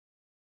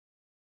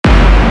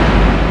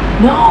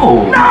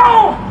No.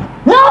 No!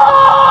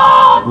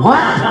 No!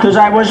 What? Because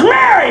I was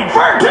married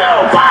for 2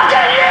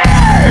 fucking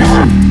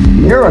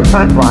years! You're a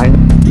cunt, Brian.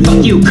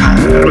 Fuck you,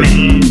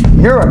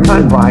 Carmen. You're a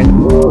cunt, Brian.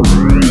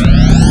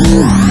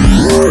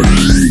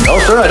 No,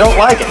 sir, I don't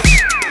like it.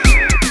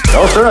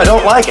 No, sir, I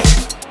don't like it.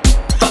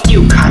 Fuck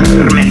you,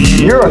 Carmen.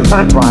 You're a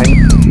cunt,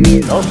 Brian.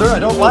 No, sir, I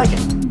don't like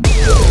it.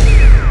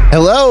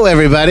 Hello,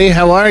 everybody.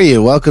 How are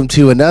you? Welcome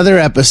to another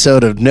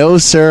episode of No,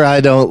 Sir, I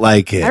Don't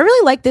Like It. I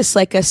really like this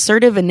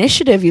assertive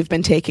initiative you've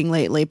been taking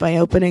lately by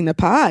opening the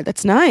pod.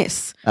 That's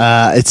nice.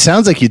 It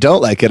sounds like you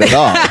don't like it at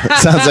all. It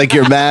sounds like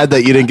you're mad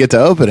that you didn't get to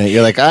open it.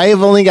 You're like, I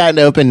have only gotten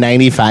to open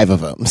 95 of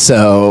them.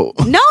 So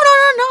No.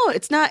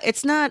 It's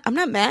not. I'm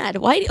not mad.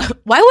 Why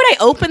would I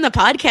open the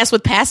podcast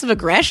with passive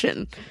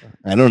aggression?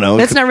 I don't know.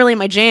 That's not really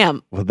my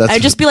jam. Well, that's-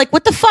 I'd just be like,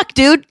 what the fuck,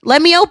 dude?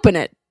 Let me open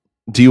it.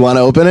 Do you want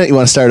to open it? You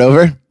want to start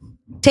over?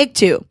 Take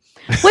 2.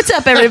 What's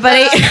up,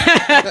 everybody?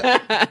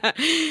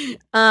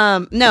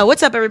 No,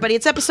 what's up, everybody?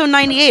 It's episode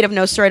 98 of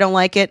No Sir, I Don't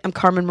Like It. I'm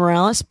Carmen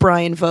Morales,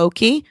 Brian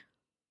Vokey.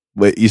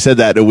 Wait, you said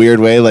that in a weird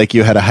way, like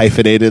you had a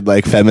hyphenated,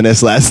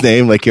 feminist last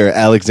name, like you're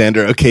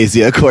Alexander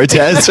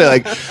Ocasio-Cortez. So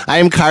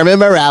I'm Carmen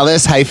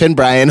Morales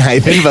Brian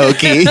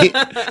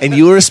Vokey, and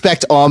you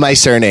respect all my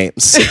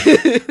surnames.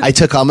 I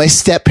took all my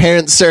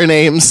step-parents'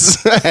 surnames.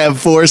 I have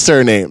 4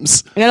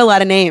 surnames. I got a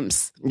lot of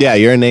names. Yeah,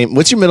 your name.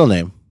 What's your middle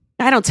name?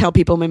 I don't tell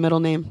people my middle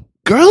name.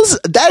 Girls,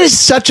 that is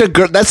such a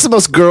girl. That's the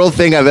most girl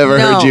thing I've ever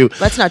heard you.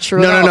 That's not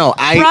true. No.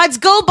 Broads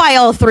go by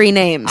all 3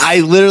 names. I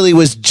literally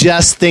was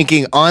just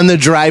thinking on the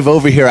drive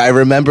over here. I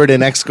remembered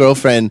an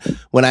ex-girlfriend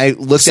when I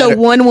looked at her. So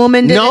one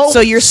woman did No, it? So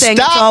you're saying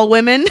stop. it's all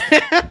women?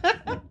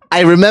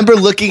 I remember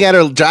looking at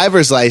her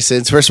driver's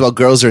license. First of all,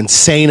 girls are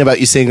insane about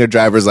you seeing her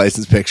driver's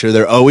license picture.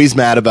 They're always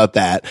mad about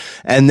that.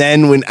 And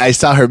then when I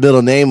saw her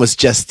middle name was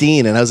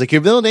Justine, and I was like,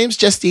 your middle name's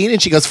Justine? And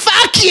she goes,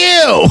 fuck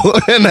you!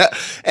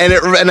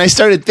 and I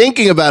started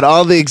thinking about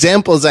all the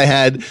examples I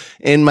had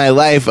in my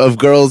life of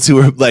girls who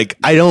were like,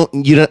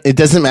 it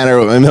doesn't matter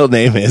what my middle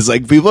name is.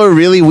 Like, people are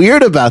really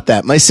weird about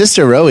that. My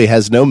sister Rowie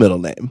has no middle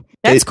name.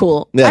 That's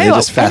cool. Yeah, they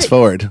just fast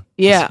forward.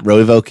 Yeah. Just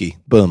Rowie Vokey.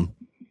 Boom.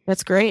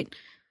 That's great.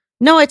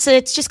 No, it's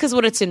just because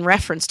what it's in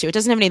reference to. It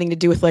doesn't have anything to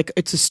do with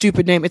it's a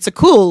stupid name. It's a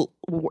cool.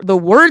 The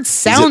word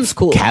sounds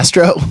cool.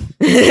 Castro?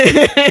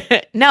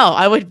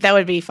 No, that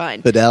would be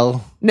fine.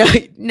 Fidel? No,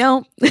 you're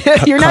not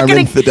Carmen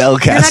gonna Fidel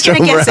Castro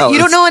You're not gonna guess it. Morales. You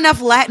don't know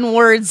enough Latin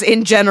words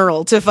in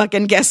general to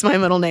fucking guess my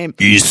middle name.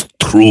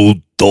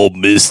 Istro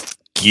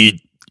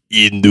domestic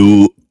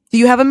inu. Do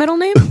you have a middle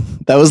name?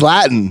 That was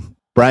Latin.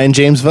 Brian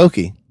James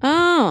Vokey.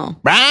 Oh,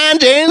 Brian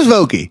James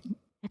Vokey.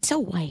 it's so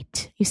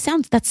white.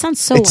 That sounds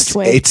so much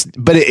white. It's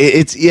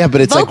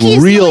Vokey like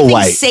is real the only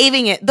white. thing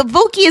saving it. The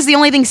Vokey is the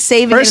only thing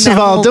saving it. First in of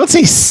that all, whole- don't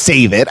say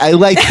save it. I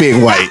like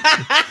being white.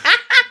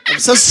 I'm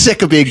so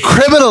sick of being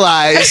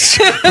criminalized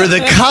for the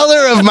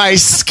color of my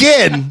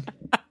skin.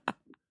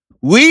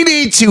 We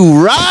need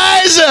to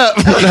rise up.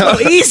 No.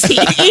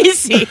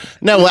 easy.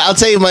 No, well, I'll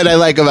tell you what I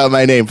like about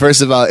my name.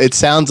 First of all, it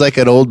sounds like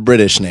an old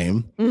British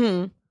name.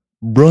 Mm-hmm.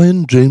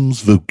 Brian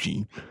James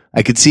Vokey.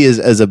 I could see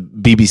as a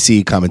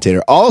BBC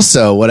commentator.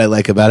 Also, what I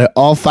like about it,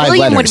 all 5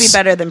 William letters. would be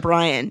better than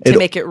Brian to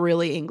make it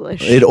really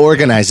English. It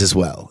organizes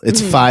well. It's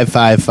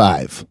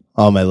 555.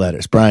 All my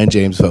letters. Brian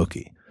James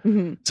Vokey.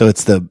 Mm-hmm. So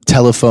it's the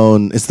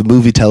telephone. It's the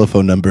movie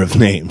telephone number of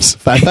names.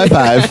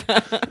 555.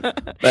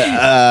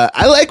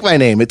 I like my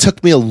name. It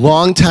took me a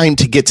long time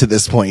to get to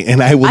this point,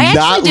 and I will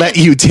not let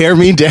you tear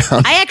me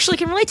down. I actually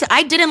can relate to.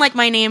 I didn't like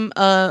my name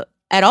at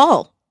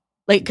all.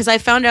 Because I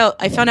found out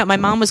my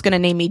mom was going to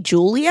name me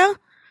Julia.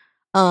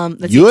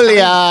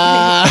 Julia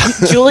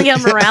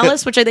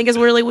Morales, which I think is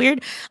really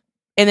weird.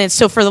 And then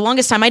so for the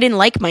longest time, I didn't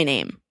like my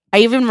name.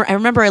 I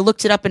remember I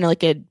looked it up in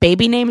a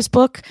baby names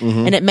book,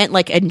 and it meant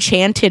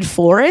enchanted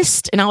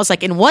forest, and I was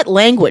like, in what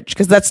language?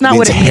 Because that's not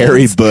what it means.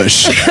 Hairy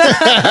bush. You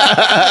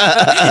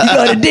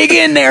gotta dig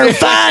in there and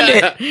find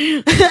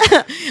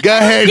it. Go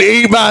ahead and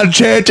eat my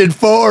enchanted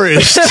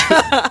forest.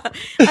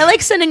 I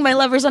like sending my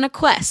lovers on a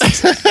quest.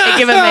 I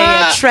give them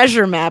a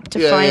treasure map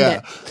to find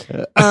it,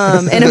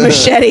 and a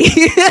machete.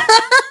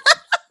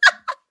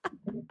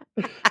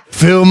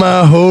 Fill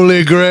my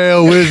holy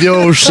grail with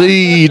your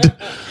seed.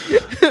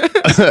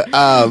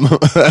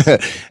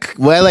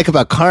 What I like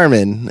about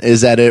Carmen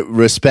is that it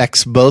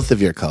respects both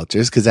of your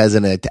cultures because it has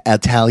an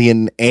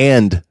Italian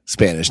and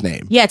Spanish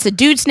name. Yeah, it's a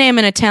dude's name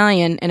in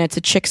Italian and it's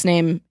a chick's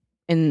name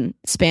in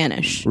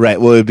Spanish. Right.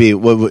 What would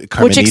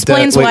Carmenita? Which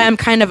explains why I'm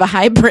kind of a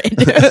hybrid.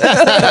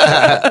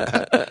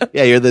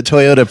 Yeah, you're the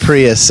Toyota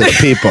Prius of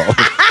people.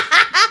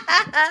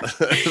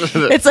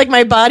 It's like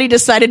my body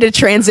decided to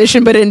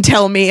transition but didn't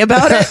tell me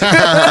about it.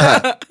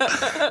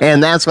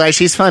 And that's why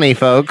she's funny,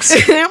 folks.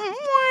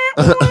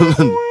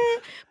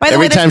 By the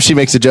Every way, time she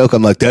makes a joke,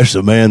 I'm like, there's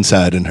the man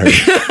side in her.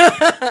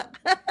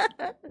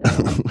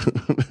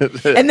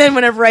 And then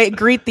whenever I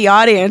greet the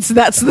audience,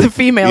 that's the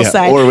female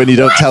side. Or when you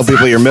don't tell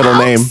people your middle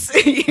name.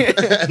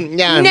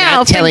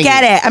 No,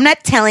 forget it. I'm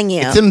not telling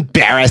you. It's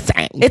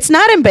embarrassing. It's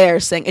not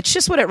embarrassing. It's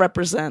just what it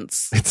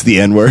represents. It's the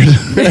N-word.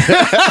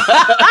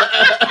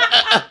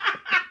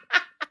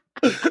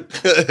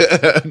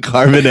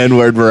 Carmen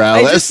N-word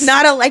Morales.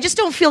 I just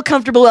don't feel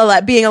comfortable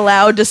being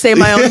allowed to say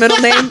my own middle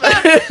name.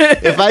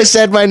 If I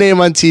said my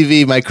name on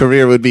TV, my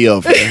career would be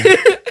over.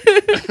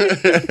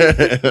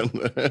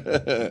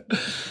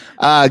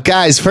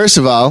 Guys, first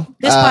of all,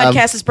 this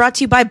podcast is brought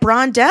to you by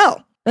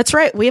Brondell. That's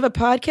right. We have a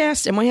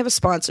podcast and we have a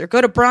sponsor.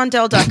 Go to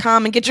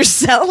brondell.com and get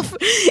yourself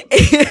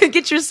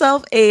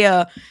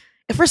a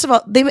first of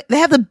all, they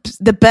have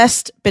the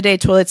best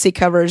bidet toilet seat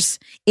covers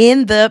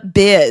in the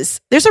biz.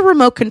 There's a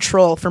remote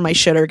control for my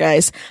shitter,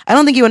 guys. I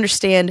don't think you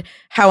understand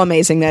how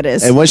amazing that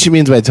is. And what she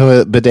means by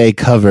toilet bidet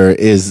cover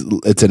is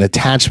it's an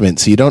attachment,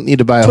 so you don't need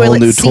to buy a whole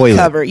new seat toilet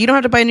cover. You don't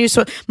have to buy a new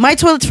toilet. My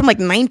toilet's from like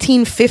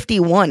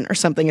 1951 or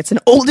something. It's an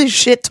old as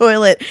shit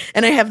toilet,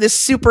 and I have this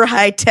super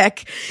high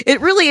tech.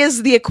 It really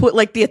is the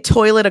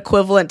toilet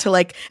equivalent to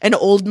like an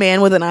old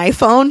man with an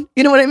iPhone.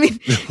 You know what I mean?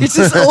 It's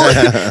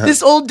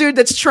this old dude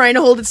that's trying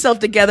to hold itself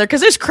together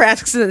because there's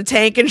cracks in the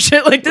tank and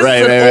shit. Like this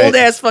is an old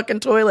ass fucking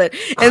toilet.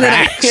 And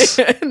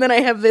then I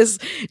have this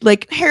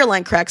like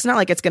hairline cracks. Not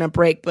like it's gonna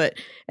break, but.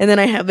 And then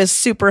I have this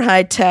super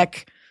high tech.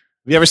 Have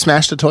you ever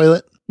smashed a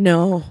toilet?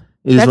 No.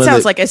 That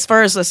sounds like, as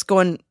far as us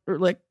going,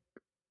 like,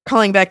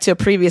 calling back to a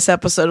previous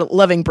episode,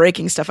 loving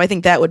breaking stuff, I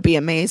think that would be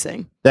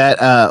amazing. That,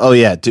 oh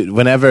yeah, dude,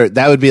 whenever,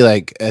 that would be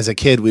like, as a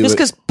kid, just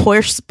because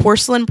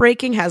porcelain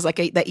breaking has like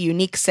that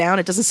unique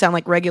sound. It doesn't sound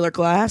like regular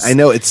glass. I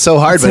know, it's so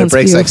hard, but it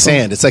breaks beautiful. like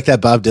sand. It's like that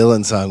Bob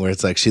Dylan song where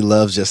it's like, she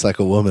loves just like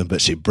a woman,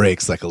 but she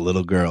breaks like a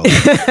little girl.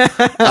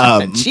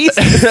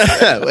 Jesus.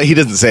 Well, he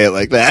doesn't say it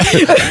like that.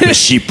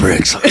 She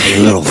breaks like a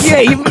little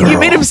girl. You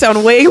made him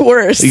sound way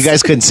worse. You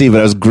guys couldn't see, but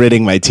I was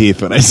gritting my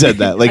teeth when I said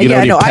that. Like, you know,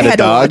 when you pet a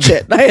dog.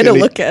 I had to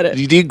look at it.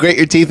 Do you grit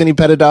your teeth when you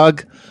pet a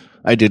dog?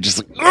 I did, just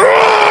like,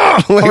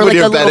 or like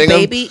a little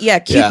baby. Yeah,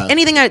 cute. Yeah.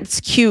 Anything that's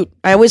cute,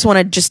 I always want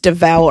to just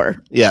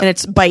devour. Yeah. And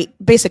it's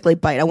basically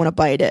bite. I want to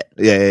bite it.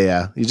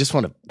 Yeah. You just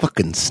want to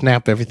fucking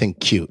snap everything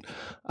cute.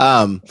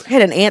 I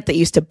had an aunt that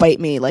used to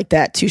bite me like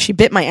that too. She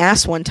bit my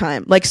ass one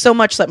time, like so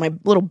much that my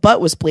little butt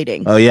was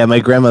bleeding. Oh yeah, my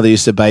grandmother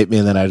used to bite me,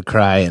 and then I'd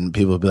cry, and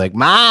people would be like,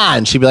 "Ma,"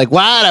 and she'd be like,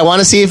 "What? I want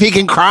to see if he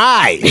can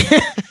cry."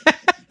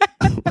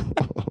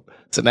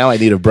 So now I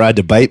need a broad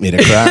to bite me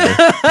to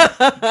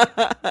cry.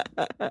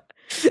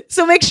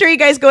 So make sure you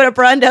guys go to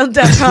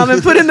brondell.com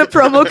and put in the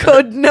promo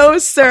code No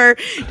Sir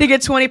to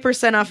get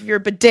 20% off of your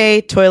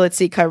bidet toilet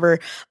seat cover.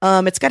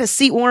 It's got a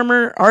seat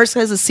warmer. Ours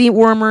has a seat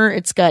warmer.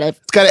 It's got an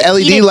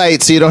LED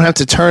light, so you don't have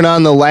to turn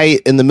on the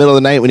light in the middle of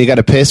the night when you got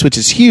to piss, which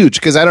is huge.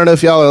 Because I don't know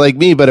if y'all are like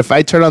me, but if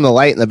I turn on the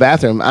light in the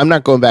bathroom, I'm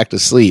not going back to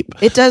sleep.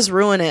 It does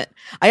ruin it.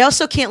 I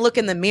also can't look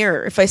in the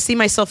mirror. If I see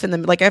myself in the,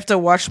 like, I have to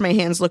wash my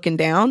hands looking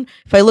down.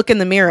 If I look in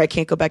the mirror, I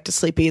can't go back to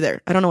sleep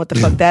either. I don't know what the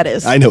fuck that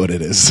is. I know what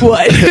it is.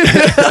 What?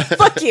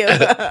 Fuck you.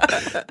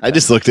 I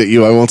just looked at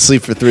you. I won't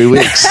sleep for 3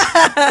 weeks.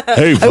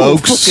 Hey, folks. I will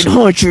fucking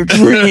haunt your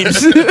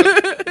dreams.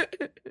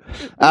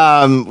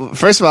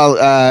 First of all,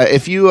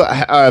 if you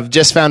have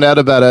just found out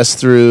about us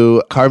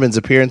through Carmen's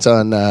appearance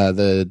on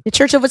the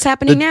Church of What's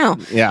Happening Now.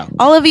 Yeah.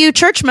 All of you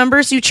church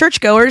members, you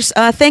churchgoers,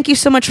 thank you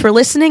so much for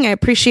listening. I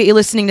appreciate you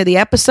listening to the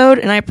episode,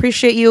 and I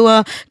appreciate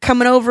you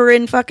coming over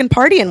and fucking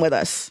partying with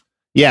us.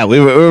 Yeah,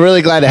 we're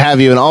really glad to have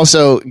you. And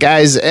also,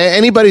 guys,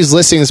 anybody who's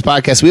listening to this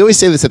podcast, we always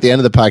say this at the end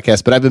of the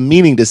podcast, but I've been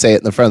meaning to say it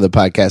in the front of the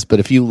podcast. But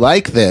if you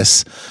like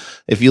this,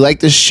 if you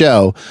like this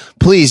show,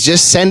 please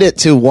just send it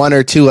to one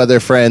or two other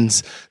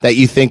friends that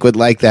you think would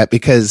like that,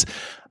 because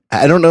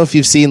I don't know if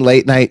you've seen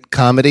late night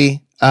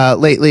comedy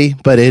lately,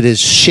 but it is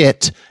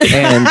shit.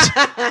 And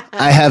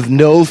I have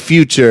no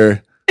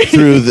future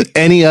through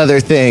any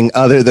other thing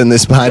other than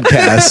this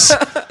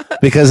podcast.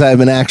 Because I'm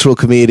an actual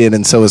comedian,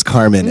 and so is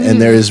Carmen,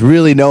 and there is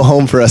really no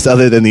home for us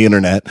other than the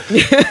internet.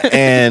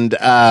 And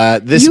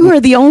you are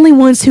the only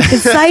ones who can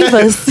save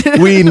us.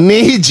 We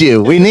need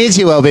you. We need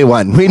you,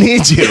 Obi-Wan. We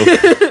need you.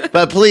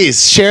 But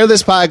please share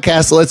this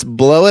podcast. Let's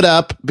blow it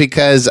up,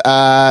 because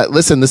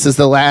listen, this is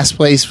the last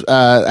place.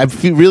 I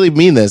really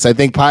mean this. I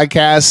think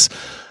podcasts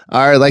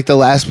are like the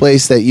last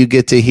place that you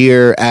get to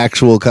hear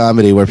actual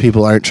comedy, where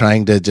people aren't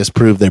trying to just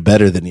prove they're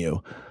better than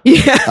you.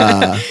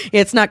 Yeah,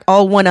 it's not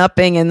all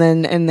one-upping and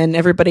then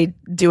everybody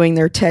doing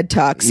their TED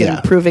Talks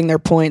and proving their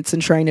points and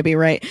trying to be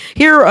right.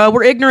 Here,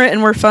 we're ignorant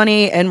and we're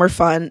funny and we're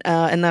fun,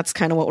 and that's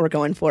kind of what we're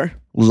going for.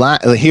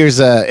 Here's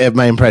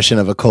my impression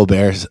of a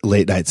Colbert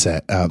late night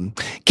set.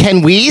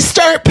 Can we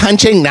start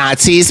punching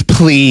Nazis,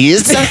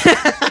 please?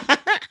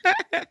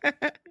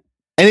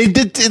 And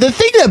the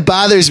thing that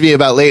bothers me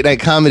about late night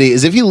comedy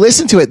is if you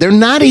listen to it, they're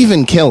not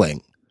even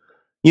killing.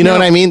 You know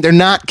what I mean? They're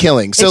not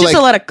killing. So it's just a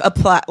lot of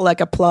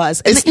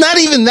applause. It's not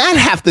even that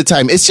half the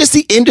time. It's just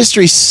the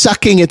industry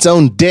sucking its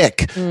own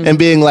dick and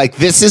being like,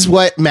 this is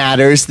what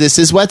matters. This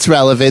is what's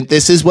relevant.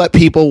 This is what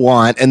people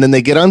want. And then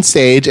they get on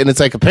stage and it's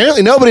like,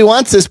 apparently nobody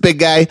wants this, big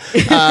guy.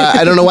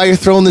 I don't know why you're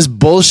throwing this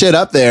bullshit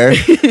up there.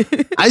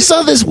 I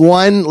saw this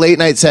one late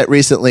night set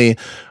recently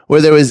where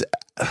there was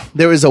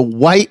a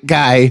white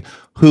guy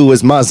who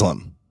was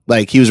Muslim.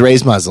 Like, he was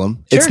raised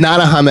Muslim. It's not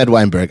Ahmed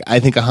Weinberg. I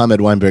think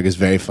Ahmed Weinberg is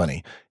very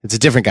funny. It's a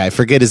different guy.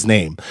 Forget his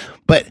name.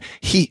 But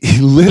he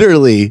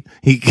literally,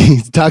 he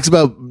talks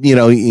about, you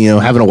know,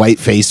 having a white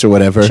face or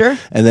whatever. Sure.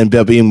 And then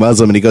being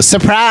Muslim. And he goes,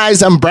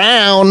 surprise, I'm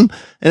brown.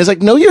 And it's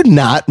like, no, you're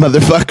not,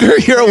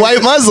 motherfucker. You're a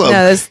white Muslim.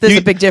 No, there's a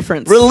big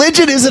difference.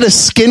 Religion isn't a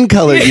skin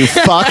color, you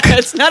fuck.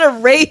 It's not a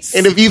race.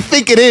 And if you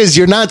think it is,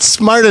 you're not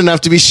smart enough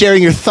to be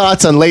sharing your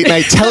thoughts on late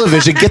night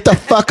television. Get the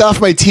fuck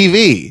off my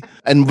TV.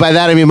 And by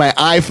that, I mean my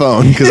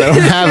iPhone, because I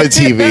don't have a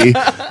TV,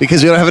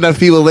 because we don't have enough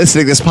people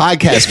listening to this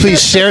podcast.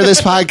 Please share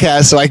this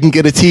podcast so I can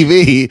get a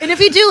TV. And if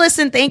you do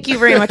listen, thank you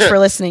very much for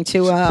listening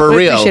to. For we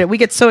real. appreciate it. We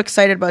get so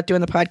excited about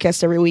doing the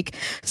podcast every week.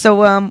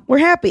 So we're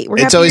happy.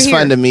 It's always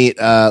fun to meet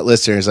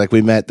listeners. Like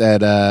we met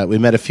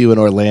a few in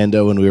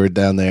Orlando when we were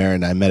down there,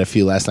 and I met a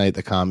few last night at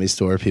the Comedy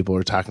Store. People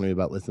were talking to me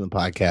about listening to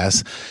the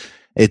podcast.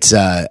 It's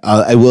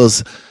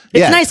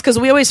It's nice because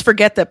we always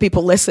forget that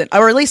people listen,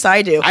 or at least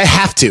I do. I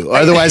have to,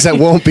 otherwise that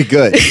won't be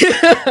good.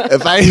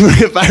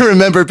 If I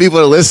remember people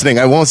are listening,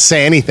 I won't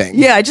say anything.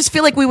 Yeah, I just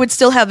feel like we would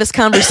still have this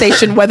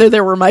conversation whether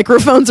there were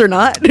microphones or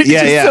not.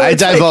 Yeah, I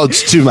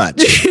divulged too much.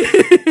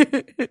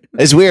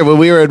 It's weird. When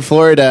we were in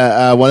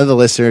Florida, one of the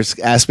listeners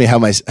asked me how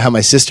my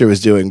sister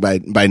was doing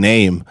by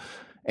name,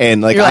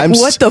 and like, You're like, I'm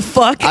what the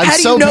fuck? I'm How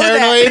do so you know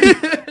paranoid.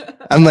 that?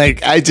 I'm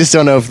like, I just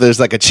don't know if there's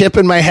like a chip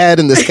in my head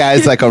and this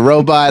guy's like a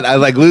robot. I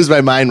like lose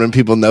my mind when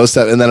people know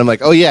stuff. And then I'm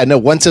like, oh yeah, no,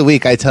 once a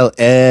week I tell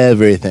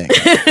everything.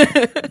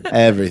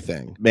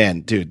 Everything.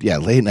 Man, dude, yeah,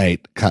 late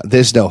night.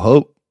 There's no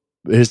hope.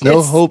 There's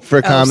no hope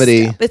for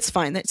comedy. Stop. It's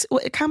fine.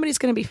 Comedy's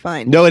going to be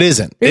fine. No, it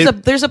isn't.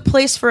 There's a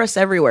place for us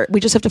everywhere. We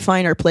just have to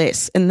find our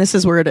place. And this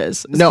is where it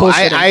is. It's no,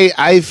 bullshitting.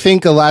 I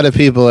think a lot of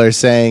people are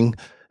saying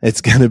it's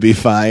going to be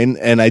fine,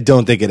 and I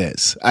don't think it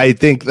is. I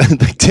think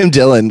that Tim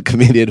Dillon,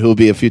 comedian who will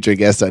be a future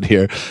guest on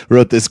here,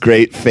 wrote this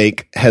great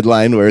fake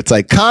headline where it's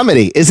like,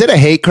 comedy, is it a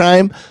hate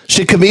crime?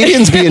 Should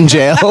comedians be in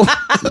jail?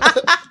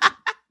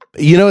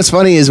 You know what's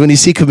funny is when you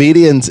see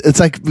comedians, it's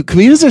like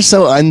comedians are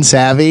so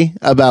unsavvy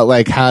about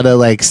like how to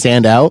like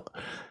stand out.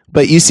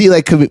 But you see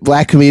like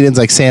black comedians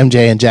like Sam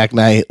Jay and Jack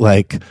Knight,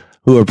 like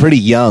who are pretty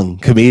young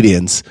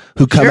comedians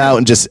who come out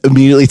and just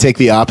immediately take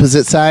the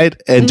opposite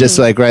side and just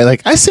like, right,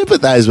 like I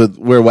sympathize with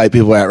where white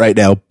people are at right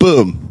now.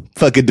 Boom.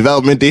 Fucking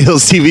development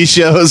deals, TV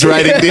shows,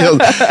 writing deals.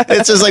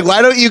 It's just like,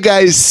 why don't you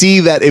guys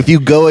see that if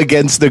you go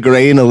against the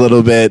grain a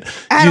little bit,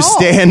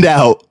 stand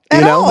out?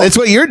 You know, it's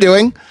what you're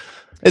doing.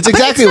 It's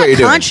exactly what you're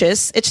doing.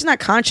 It's just not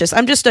conscious.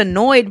 I'm just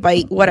annoyed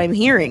by what I'm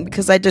hearing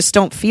because I just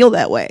don't feel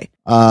that way.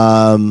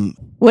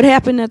 What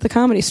happened at the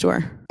Comedy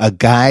Store? A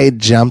guy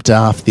jumped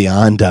off the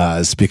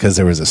Ondas because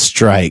there was a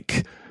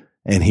strike,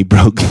 and he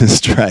broke the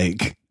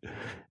strike,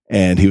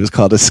 and he was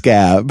called a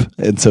scab,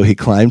 and so he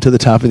climbed to the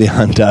top of the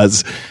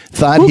Ondas.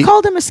 Who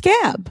called him a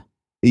scab?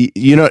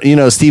 You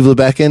know Steve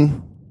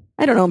Lebekin?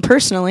 I don't know him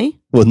personally.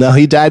 Well, no,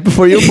 he died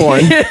before you were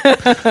born.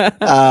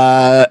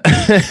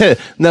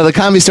 No, the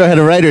Comedy Store had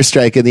a writer's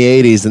strike in the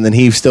 80s, and then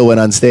he still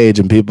went on stage,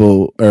 and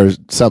people, or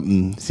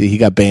something, see, he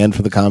got banned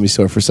from the Comedy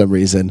Store for some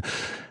reason.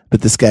 But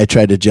this guy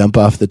tried to jump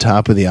off the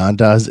top of the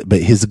Ondas, but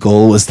his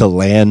goal was to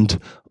land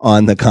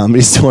on the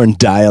Comedy Store and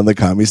die on the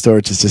Comedy Store,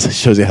 which just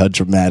shows you how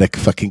dramatic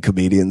fucking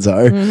comedians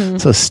are. Mm-hmm.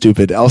 So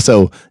stupid.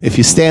 Also, if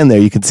you stand there,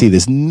 you can see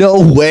there's no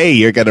way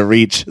you're going to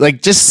reach,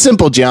 like, just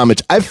simple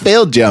geometry. I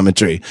failed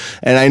geometry,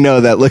 and I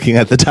know that looking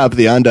at the top of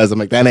the Ondas, I'm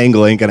like, that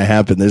angle ain't going to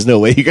happen. There's no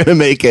way you're going to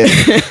make it.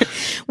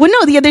 Well, no,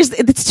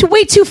 it's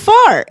way too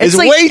far. It's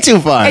like, way too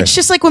far. It's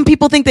just like when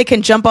people think they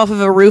can jump off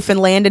of a roof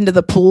and land into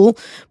the pool,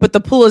 but the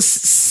pool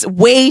is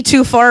way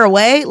too far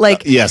away.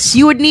 Like, yes,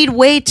 you would need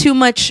way too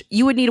much.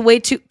 You would need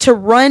to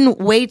run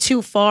way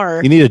too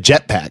far. You need a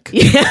jetpack.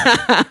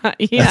 Yeah.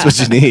 That's what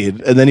you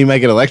need. And then you might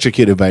get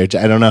electrocuted by your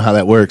I don't know how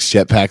that works.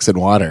 Jetpacks in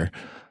water.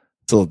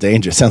 It's a little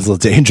dangerous. Sounds a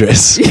little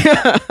dangerous.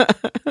 Yeah.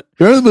 You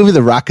remember the movie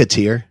The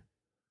Rocketeer?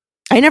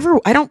 I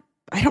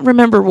don't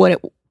remember what it.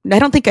 I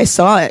don't think I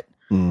saw it.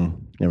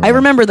 I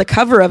remember the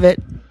cover of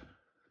it.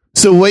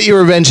 So what you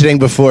were mentioning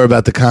before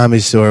about the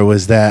Comedy Store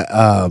was that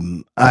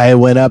I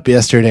went up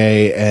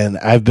yesterday, and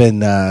I've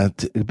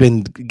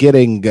been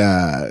getting.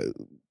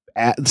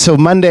 So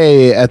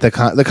Monday at the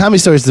Comedy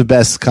Store is the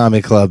best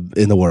comedy club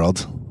in the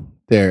world.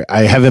 There,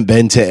 I haven't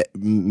been to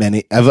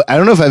many. I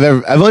don't know if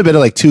I've only been to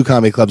like 2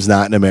 comedy clubs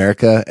not in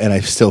America, and I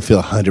still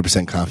feel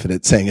 100%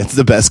 confident saying it's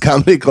the best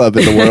comedy club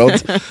in the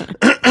world.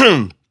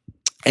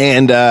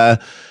 And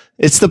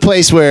it's the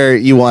place where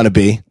you want to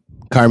be.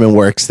 Carmen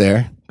works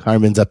there.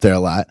 Carmen's up there a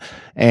lot.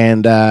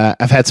 And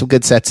I've had some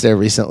good sets there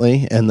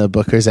recently, and the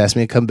bookers asked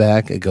me to come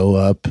back. I go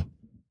up.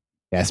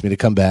 Asked me to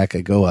come back. I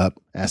go up.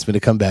 Asked me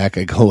to come back.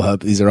 I go up.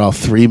 These are all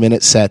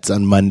 3-minute sets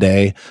on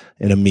Monday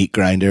in a meat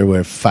grinder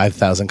where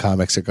 5,000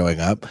 comics are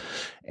going up.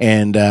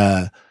 And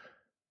I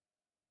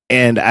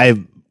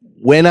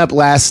went up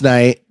last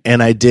night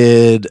and I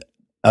did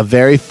a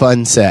very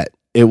fun set.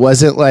 It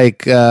wasn't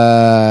like,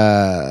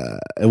 it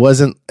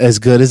wasn't as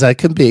good as I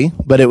could be,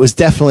 but it was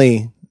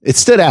definitely, it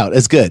stood out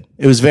as good.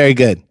 It was very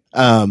good.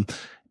 And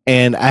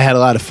I had a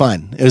lot of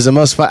fun. It was the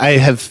most fun. I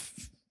have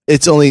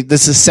this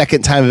is the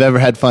second time I've ever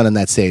had fun on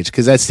that stage,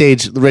 because that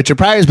stage, Richard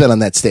Pryor's been on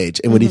that stage,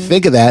 and when you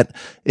think of that,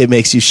 it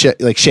makes you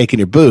like shaking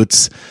your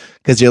boots,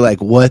 because you're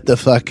like, what the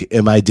fuck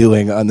am I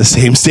doing on the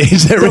same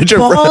stage that Richard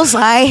Pryor? Balls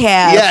I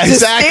have Yeah, to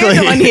exactly.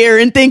 stand on here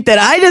and think that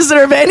I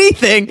deserve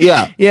anything.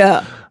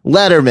 Yeah.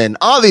 Letterman,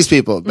 all these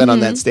people have been on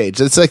that stage.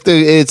 It's like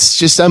it's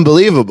just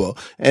unbelievable,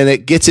 and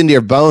it gets into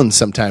your bones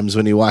sometimes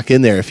when you walk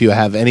in there if you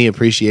have any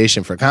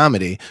appreciation for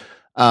comedy.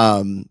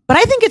 But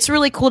I think it's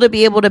really cool to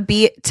be able to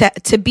be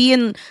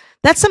in.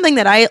 That's something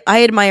that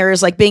I admire,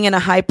 is like being in a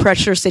high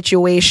pressure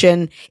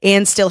situation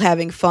and still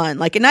having fun.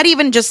 Like, not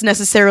even just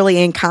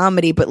necessarily in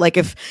comedy, but like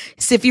if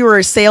you were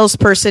a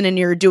salesperson and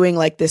you're doing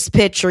like this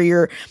pitch, or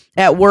you're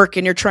at work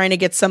and you're trying to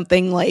get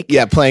something like,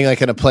 playing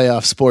like in a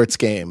playoff sports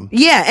game.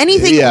 Yeah,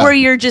 anything where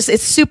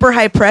it's super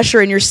high pressure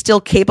and you're still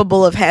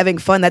capable of having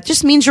fun. That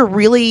just means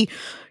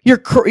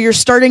you're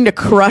starting to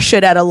crush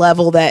it at a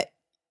level that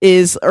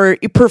is, or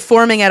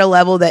performing at a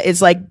level that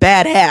is like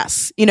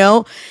badass, you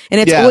know? And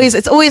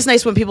it's always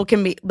nice when people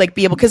can be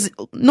able, because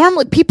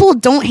normally people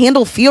don't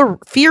handle fear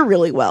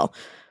really well.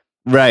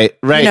 Right.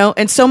 You know,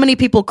 and so many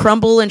people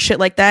crumble and shit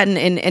like that, and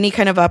any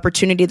kind of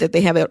opportunity that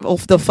they have,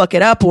 they'll fuck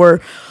it up, or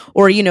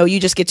you know, you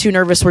just get too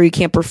nervous where you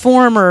can't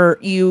perform, or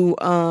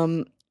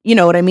you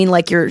know what I mean?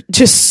 Like, you're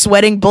just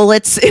sweating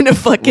bullets in a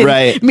fucking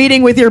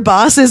meeting with your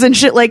bosses and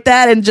shit like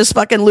that, and just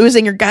fucking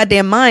losing your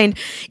goddamn mind.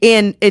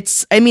 And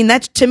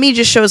that to me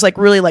just shows like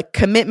really like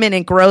commitment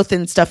and growth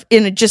and stuff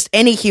in just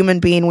any human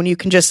being, when you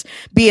can just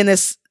be in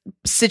this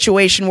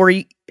situation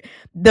where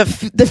the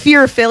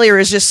fear of failure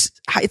is just,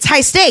 it's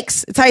high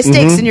stakes. It's high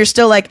stakes, and you're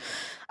still like,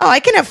 oh, I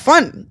can have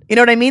fun. You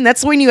know what I mean?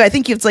 That's when I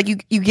think it's like you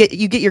get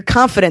your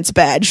confidence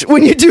badge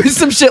when you do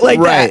some shit like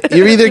that.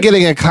 You're either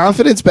getting a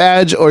confidence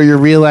badge, or you're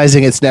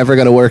realizing it's never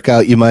going to work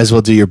out. You might as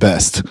well do your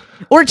best.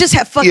 Or just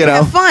have fun.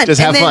 Have fun.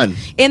 Just have fun.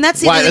 And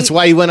that's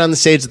why you went on the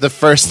stage the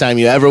first time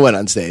you ever went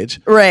on stage.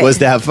 Right. Was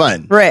to have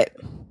fun. Right.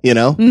 You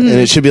know? And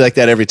it should be like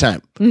that every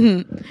time.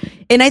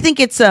 And I think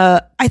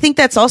I think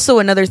that's also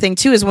another thing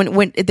too, is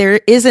when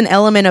there is an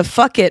element of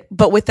fuck it,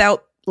 but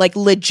without like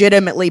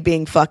legitimately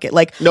being fuck it.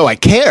 Like, no, I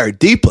care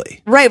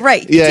deeply. Right.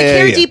 Yeah, to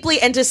care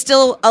deeply, and to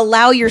still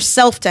allow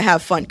yourself to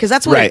have fun. Because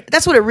that's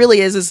what it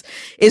really is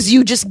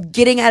you just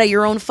getting out of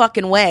your own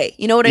fucking way.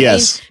 You know what I mean?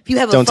 If you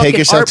have Don't take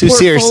yourself too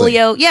seriously.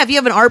 If you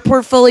have an art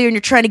portfolio and you're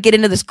trying to get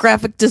into this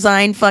graphic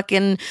design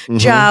fucking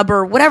job,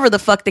 or whatever the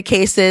fuck the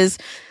case is,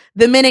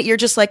 the minute you're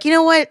just like, you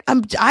know what,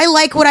 I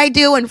like what I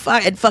do, and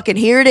fucking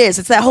here it is.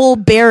 It's that whole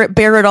bear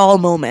it all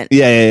moment.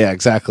 Yeah,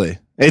 exactly.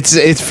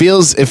 It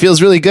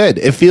feels really good.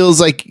 It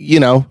feels like, you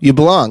know, you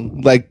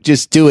belong, like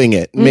just doing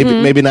it.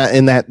 Maybe not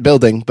in that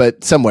building,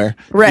 but somewhere.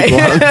 Right.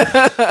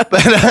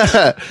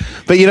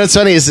 But you know what's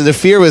funny is the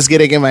fear was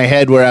getting in my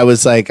head, where I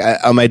was like,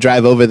 on my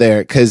drive over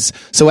there,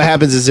 so what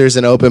happens is there's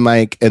an open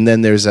mic, and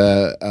then there's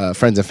a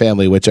friends and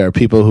family, which are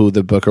people who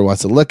the booker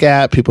wants to look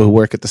at, people who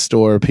work at the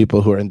store,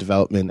 people who are in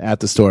development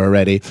at the store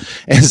already.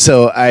 And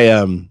so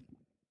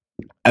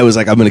I was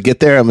like, I'm going to get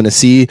there. I'm going to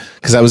see,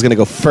 because I was going to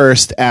go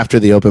first after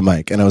the open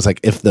mic. And I was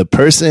like, if the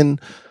person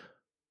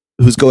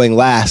who's going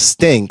last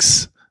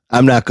stinks,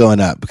 I'm not going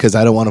up, because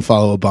I don't want to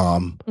follow a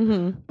bomb.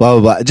 Blah, blah,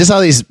 blah. Just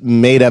all these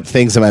made up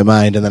things in my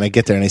mind. And then I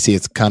get there and I see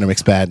it's Connor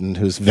McSpadden,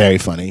 who's very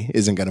funny,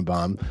 isn't going to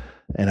bomb.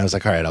 And I was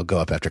like, all right, I'll go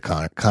up after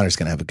Connor. Connor's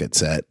going to have a good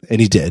set.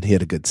 And he did. He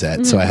had a good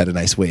set. So I had a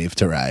nice wave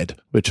to ride,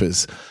 which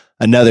was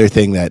another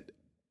thing that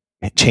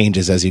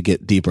changes as you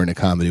get deeper into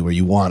comedy, where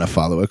you want to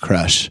follow a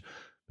crush,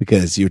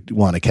 because you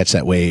want to catch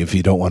that wave.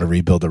 You don't want to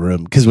rebuild the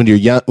room. Because when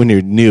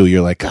you're new,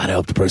 you're like, God, I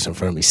hope the person in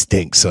front of me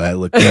stinks, so I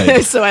look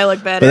good. So I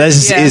look better. But that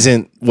just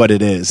isn't what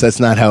it is. That's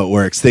not how it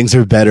works. Things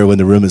are better when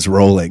the room is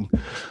rolling.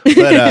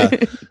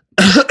 But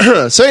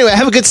so anyway, I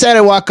have a good set.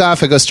 I walk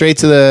off. I go straight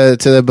to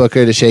the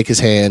booker to shake his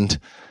hand.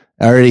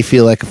 I already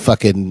feel like a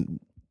fucking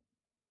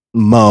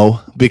Mo,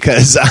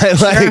 because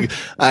I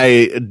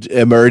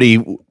am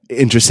already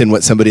interested in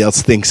what somebody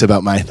else thinks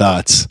about my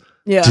thoughts.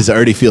 Yeah. Just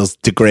already feels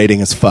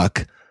degrading as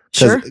fuck.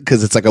 Sure.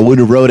 Because it's like, I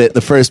wouldn't have wrote it in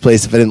the first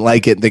place if I didn't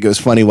like it and think it was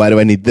funny. Why do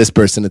I need this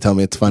person to tell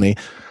me it's funny?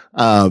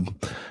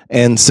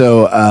 And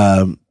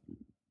so,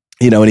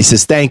 you know, and he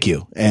says, thank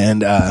you.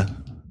 And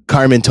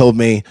Carmen told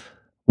me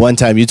one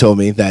time, you told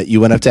me that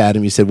you went up to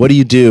Adam, you said, what do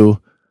you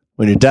do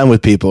when you're done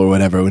with people or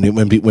whatever?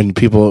 When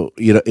people,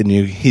 you know,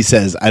 he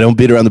says, I don't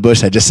beat around the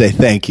bush. I just say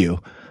thank you.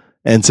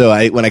 And so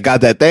when I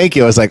got that thank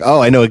you, I was like,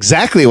 oh, I know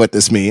exactly what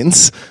this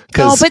means.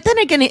 Oh, but then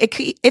again,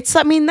 it's,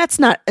 I mean, that's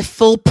not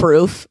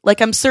foolproof.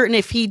 Like, I'm certain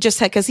if he just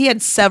had, because he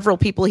had several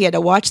people he had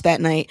to watch that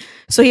night,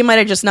 so he might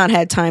have just not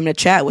had time to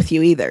chat with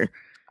you either.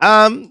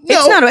 No.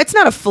 It's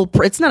not a full,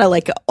 it's not a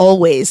like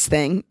always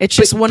thing. It's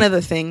just one of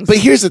the things. But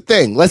here's the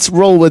thing. Let's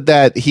roll with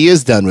that. He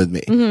is done with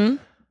me. Mm-hmm.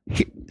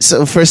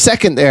 So for a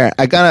second there,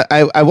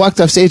 I walked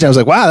off stage and I was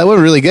like, wow, that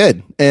went really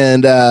good.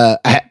 And I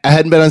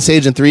hadn't been on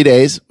stage in 3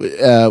 days,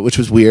 which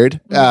was weird.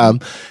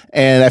 And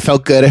I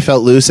felt good. I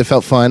felt loose. I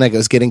felt fun. I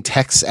was getting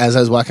texts as I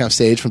was walking off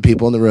stage from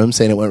people in the room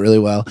saying it went really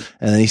well.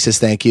 And then he says,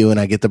 thank you. And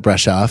I get the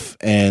brush off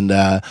and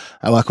I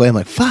walk away. I'm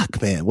like, fuck,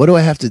 man, what do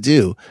I have to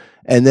do?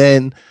 And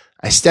then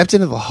I stepped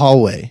into the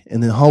hallway,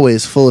 and the hallway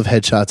is full of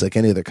headshots like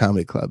any other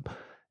comedy club.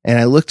 And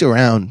I looked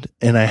around,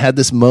 and I had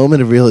this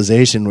moment of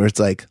realization where it's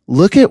like,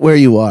 look at where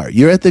you are.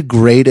 You're at the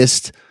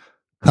greatest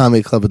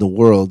comedy club in the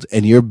world,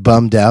 and you're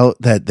bummed out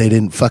that they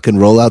didn't fucking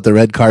roll out the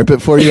red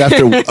carpet for you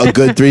after a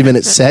good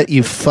 3-minute set.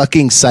 You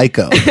fucking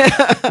psycho.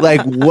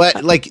 Like,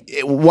 what? Like,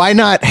 why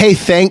not? Hey,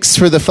 thanks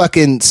for the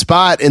fucking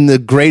spot in the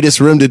greatest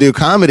room to do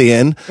comedy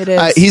in. It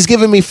is. He's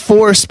given me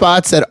 4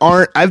 spots that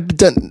aren't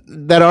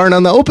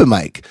on the open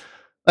mic.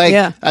 Like,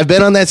 Yeah. I've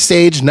been on that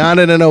stage, not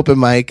at an open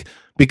mic,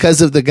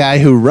 because of the guy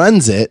who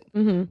runs it.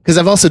 Because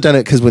I've also done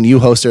it because when you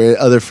host or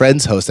other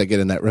friends host, I get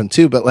in that room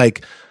too. But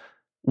like,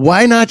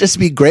 why not just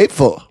be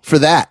grateful for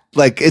that?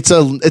 Like, it's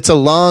a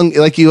long,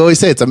 like you always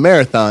say, it's a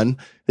marathon.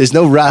 There's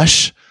no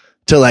rush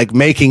to like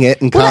making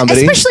it in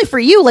comedy. Especially for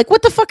you. Like,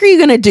 what the fuck are you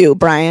going to do,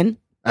 Brian?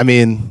 I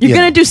mean, You're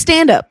going to do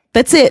stand up.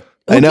 That's it.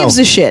 Who I know. gives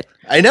a shit?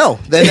 I know.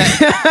 Then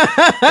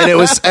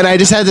and I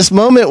just had this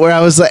moment where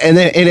I was like, and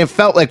it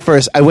felt like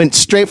first I went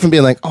straight from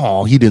being like,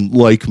 oh, he didn't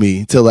like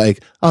me to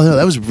like, oh no,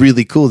 that was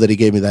really cool that he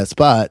gave me that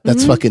spot.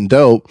 That's fucking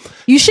dope.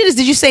 You should have.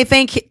 Did you say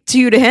thank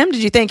you to him?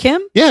 Did you thank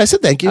him? Yeah, I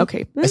said thank you.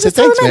 Okay. I said That's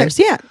all thanks, that man. matters.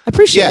 Yeah. I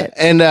appreciate it.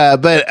 And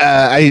but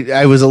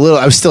I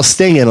was still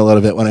stinging a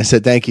little bit when I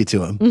said thank you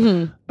to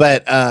him.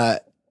 But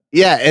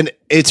yeah, and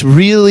it's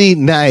really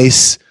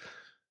nice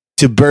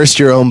to burst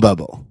your own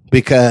bubble,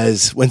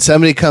 because when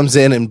somebody comes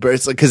in and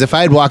bursts, like, because if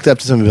I had walked up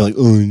to somebody and be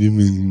like, oh, you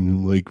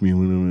didn't like me,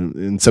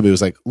 and somebody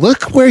was like,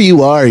 look where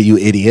you are, you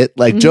idiot,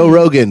 like Joe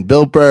Rogan,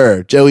 Bill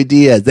Burr, Joey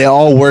Diaz, they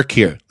all work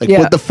here. Like, Yeah.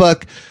 what the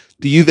fuck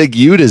do you think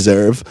you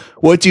deserve?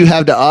 What do you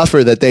have to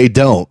offer that they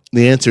don't?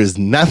 The answer is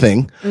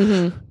nothing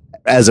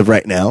as of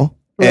right now.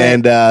 Right.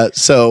 And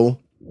so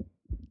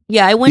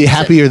Yeah, I went be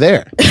happy you're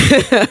there.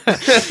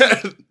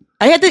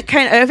 I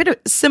had a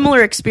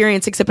similar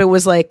experience, except it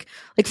was like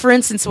for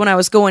instance, when I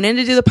was going in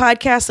to do the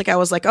podcast, like I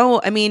was like,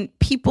 oh, I mean,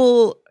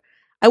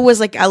 I was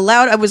like I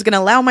was going to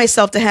allow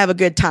myself to have a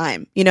good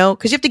time, you know,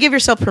 because you have to give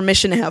yourself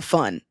permission to have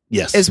fun.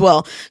 Yes. As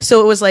well.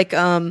 So it was like,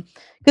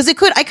 because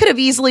I could have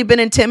easily been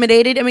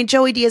intimidated. I mean,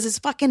 Joey Diaz is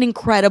fucking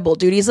incredible,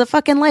 dude. He's a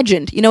fucking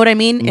legend. You know what I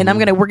mean?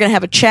 And we're gonna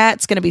have a chat.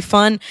 It's gonna be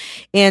fun.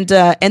 And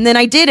then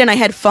I did, and I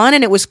had fun,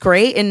 and it was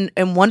great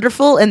and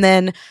wonderful. And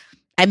then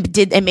I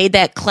made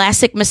that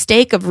classic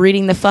mistake of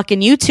reading the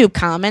fucking YouTube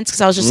comments,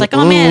 because I was just like,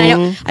 oh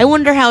man, I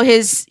wonder how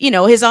his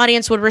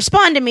audience would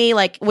respond to me.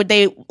 Like, would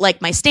they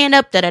like my stand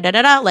up? Da da da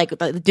da da. Like,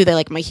 do they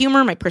like my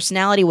humor, my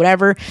personality,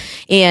 whatever?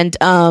 And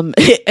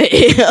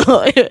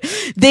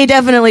they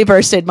definitely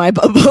bursted my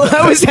bubble.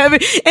 I was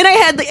having,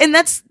 and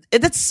that's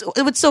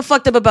what's so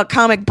fucked up about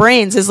Comic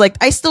Brains is like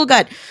I still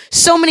got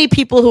so many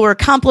people who are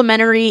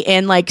complimentary,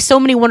 and like so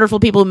many wonderful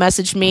people who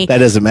messaged me. That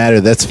doesn't matter.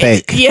 That's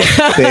fake. Yeah.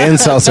 The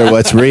insults are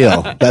what's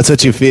real. That's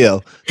what you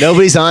feel.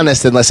 Nobody's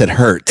honest unless it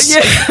hurts.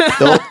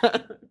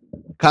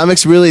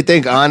 Comics really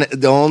think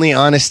the only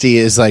honesty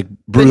is like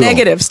brutal. The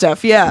negative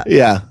stuff, yeah.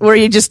 Yeah. Where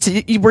you just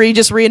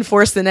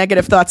reinforce the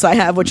negative thoughts I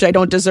have, which I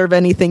don't deserve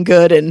anything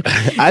good, and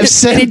I've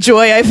said any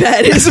joy I've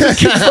had is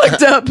fucking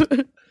fucked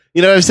up.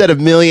 You know, I've said a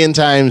million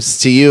times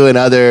to you and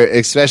other,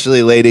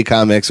 especially lady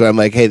comics, where I'm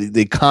like, hey,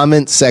 the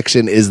comment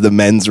section is the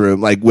men's room.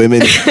 Like,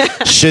 women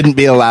shouldn't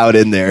be allowed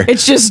in there.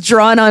 It's just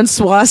drawn on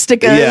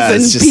swastikas Yeah, and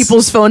it's just-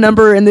 people's phone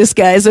number, and this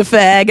guy's a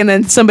fag, and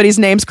then somebody's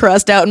name's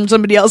crossed out and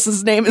somebody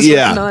else's name is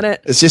written on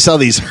it. It's just all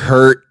these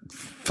hurt,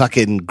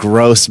 fucking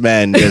gross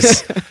men.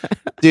 Just,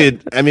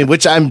 dude, I mean,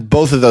 which I'm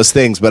both of those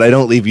things, but I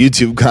don't leave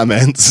YouTube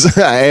comments.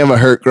 I am a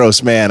hurt,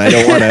 gross man. I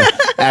don't want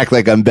to act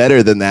like I'm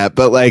better than that.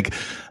 But like,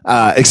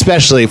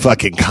 especially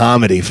fucking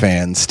comedy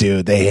fans,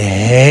 dude, they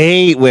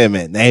hate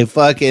women. They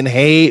fucking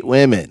hate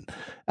women.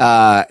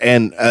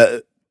 And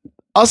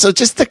also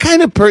just the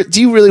kind of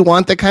do you really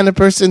want the kind of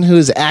person who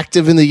is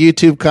active in the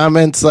YouTube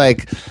comments,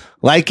 like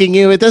liking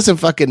you? It doesn't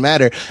fucking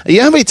matter. You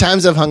know how many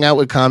times I've hung out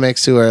with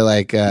comics who are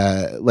like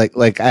I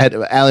had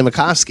Ali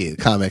Makovsky, the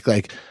comic,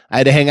 like I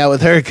had to hang out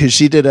with her because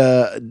she did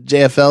a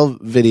JFL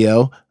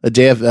video,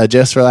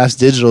 Just for Laughs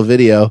digital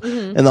video,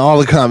 and all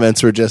the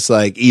comments were just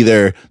like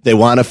either they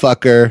want to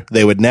fuck her,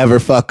 they would never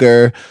fuck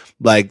her,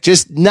 like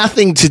just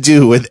nothing to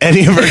do with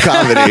any of her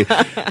comedy.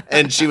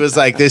 And she was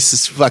like, this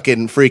is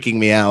fucking freaking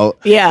me out.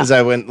 Yeah. Because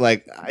I went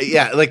like,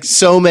 yeah, like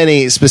so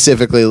many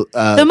specifically.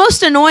 The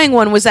most annoying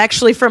one was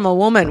actually from a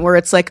woman, where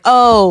it's like,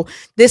 oh,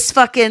 this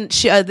fucking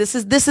this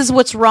is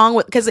what's wrong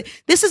with, because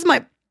this is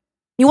my.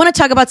 You want to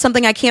talk about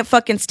something I can't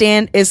fucking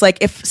stand is like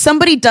if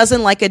somebody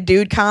doesn't like a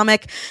dude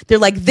comic, they're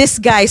like, this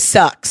guy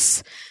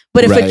sucks.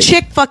 But if a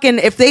chick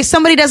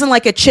somebody doesn't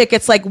like a chick,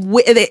 it's like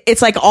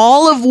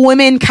all of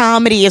women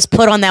comedy is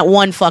put on that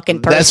one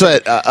fucking person. That's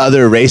what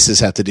other races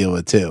have to deal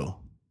with too.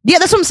 Yeah,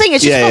 that's what I'm saying.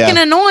 It's just fucking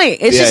annoying.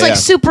 It's just like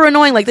super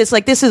annoying. Like this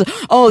is,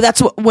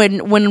 that's what,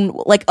 when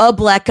like a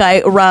black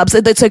guy robs,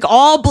 it's like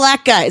all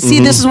black guys.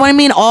 See, this is what I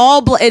mean.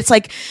 It's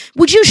like,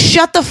 would you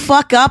shut the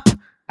fuck up?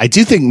 I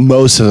do think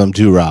most of them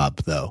do rob,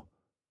 though.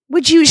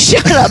 Would you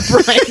shut up,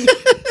 Brian?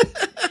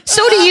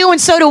 So do you, and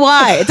so do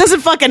I. It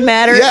doesn't fucking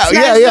matter. Yeah,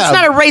 It's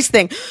not a race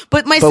thing.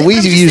 But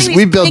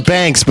we build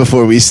banks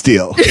before we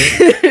steal.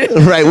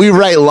 Right? We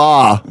write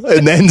law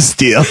and then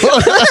steal.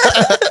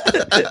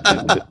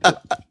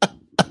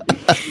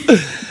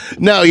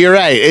 No, you're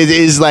right. It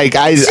is like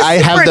I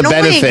have the annoying,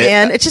 benefit.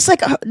 Man. It's just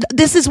like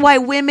this is why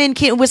women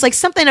can't. It was like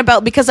something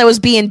about because I was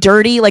being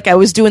dirty. Like I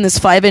was doing this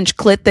 5-inch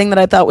clit thing that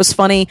I thought was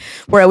funny,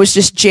 where I was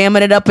just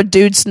jamming it up a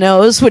dude's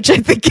nose, which I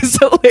think is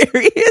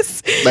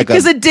hilarious.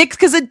 Because a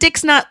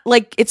dick's not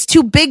like it's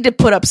too big to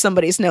put up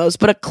somebody's nose,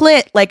 but a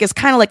clit like is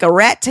kind of like a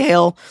rat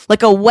tail,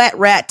 like a wet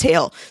rat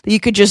tail that you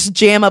could just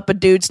jam up a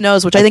dude's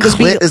nose, which I think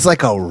is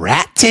like a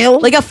rat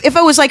tail. Like if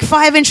I was like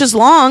 5 inches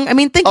long, I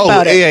mean, think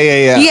about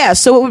it. Yeah.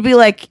 So it would be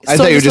like. I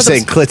thought you were just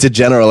saying clits in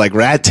general, like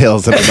rat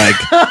tails, and I'm like,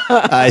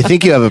 I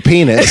think you have a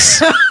penis,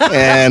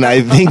 and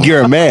I think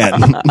you're a man.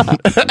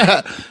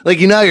 Like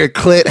how your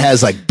clit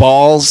has like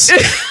balls,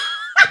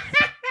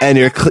 and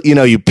you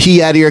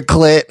pee out of your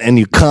clit and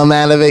you come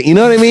out of it. You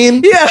know what I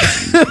mean? Yeah.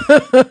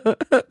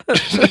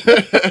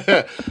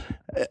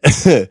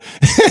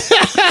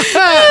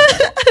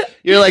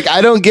 You're like, I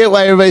don't get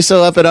why everybody's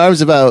so up in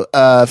arms about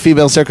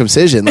female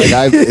circumcision.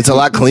 Like, it's a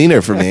lot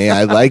cleaner for me.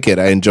 I like it.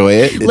 I enjoy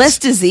it. It's less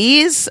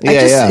disease.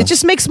 It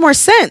just makes more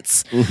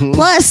sense. Mm-hmm.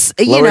 Plus,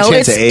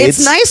 chance of AIDS.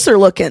 it's nicer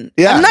looking.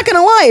 Yeah. I'm not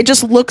gonna lie, it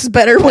just looks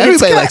better when everybody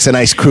it's cut. likes a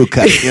nice crew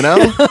cut.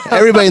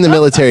 Everybody in the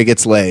military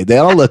gets laid. They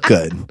all look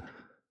good.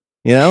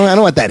 I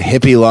don't want that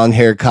hippie long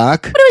hair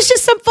cock. But it was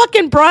just some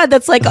fucking broad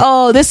that's like,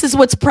 oh, this is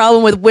what's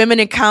problem with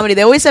women in comedy.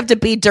 They always have to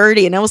be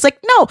dirty. And I was like,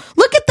 no,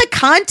 look at the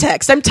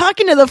context. I'm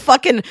talking to the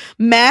fucking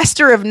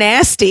master of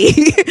nasty.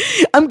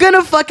 I'm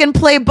gonna fucking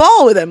play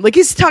ball with him. Like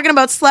he's talking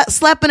about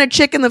slapping a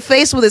chick in the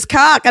face with his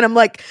cock. And I'm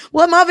like,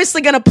 well, I'm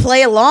obviously gonna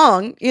play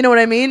along. You know what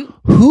I mean?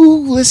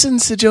 Who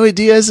listens to Joey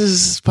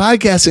Diaz's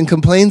podcast and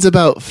complains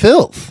about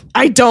filth?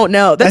 I don't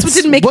know. That's what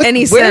didn't make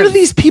any sense. Where are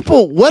these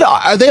people? What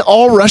are they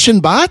all Russian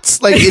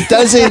bots? Like it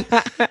doesn't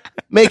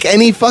make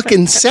any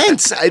fucking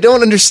sense. I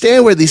don't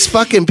understand where these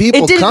fucking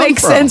people come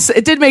from.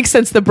 It did make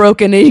sense. The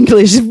broken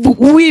English,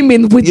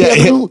 women with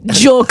their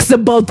jokes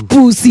about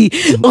pussy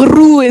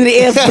ruin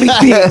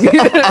everything.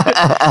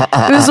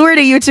 It was weird.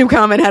 A YouTube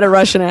comment had a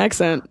Russian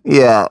accent.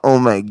 Yeah. Oh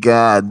my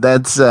God.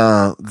 That's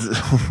well.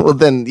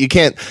 Then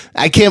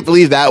I can't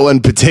believe that one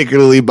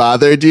particularly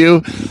bothered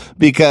you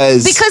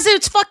because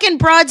it's fucking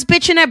broads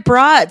bitching at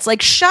broads.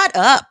 Like, shut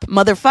up,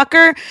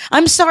 motherfucker.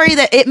 I'm sorry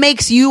that it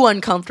makes you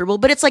uncomfortable,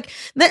 but it's like,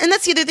 and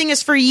that's the other thing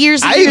is for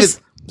years.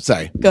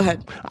 Sorry. Go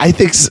ahead. I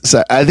think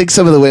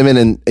some of the women,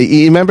 and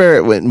you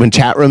remember when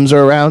chat rooms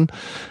were around?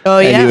 Oh,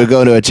 yeah. And you would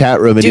go into a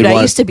chat room and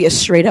I used to be a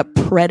straight up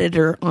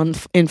predator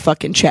in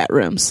fucking chat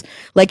rooms.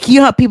 Like, you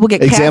know how people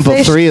get Example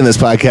catfished? 3 in this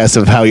podcast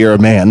of how you're a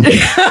man. No,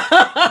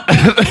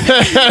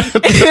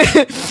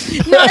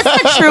 that's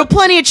not true.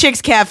 Plenty of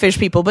chicks catfish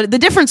people, but the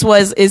difference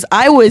is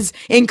I was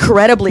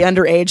incredibly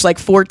underage, like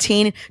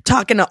 14,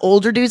 talking to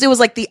older dudes. It was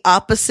like the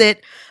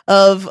opposite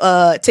of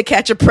To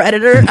Catch a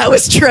Predator. I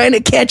was trying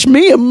to catch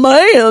me a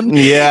man.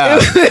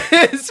 Yeah.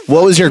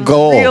 What was your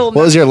goal? What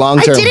was your long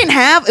term? I didn't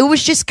have. It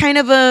was just kind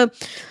of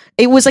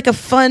it was like a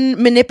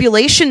fun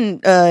manipulation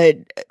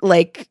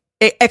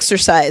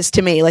exercise to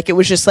me. Like it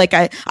was just like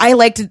I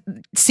liked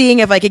seeing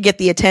if I could get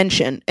the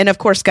attention. And of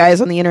course,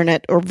 guys on the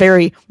internet are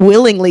very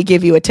willingly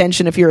give you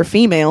attention if you're a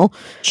female.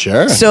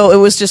 Sure. So it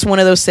was just one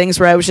of those things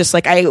where I was just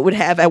like, I would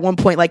have at one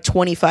point like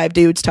 25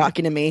 dudes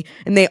talking to me,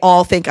 and they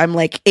all think I'm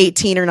like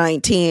 18 or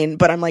 19,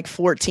 but I'm like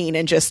 14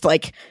 and just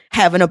like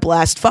having a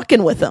blast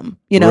fucking with them.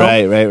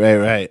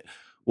 Right.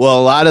 Well,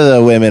 a lot of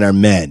the women are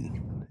men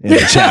in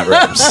the chat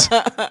rooms.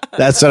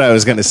 That's what I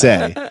was going to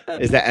say.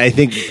 Is that I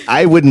think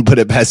I wouldn't put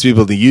it past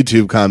people in the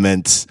YouTube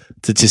comments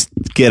to just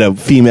get a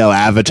female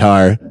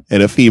avatar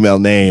and a female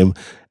name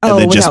and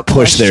then just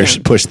push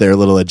their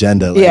little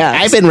agenda. Like, yeah,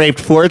 I've been raped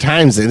 4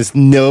 times and it's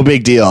no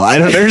big deal. I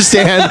don't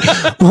understand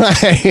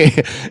why.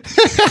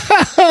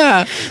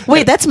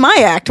 Wait, that's my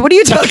act. What are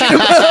you talking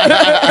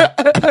about?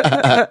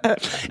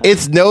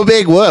 It's no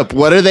big whoop.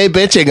 What are they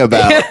bitching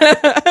about?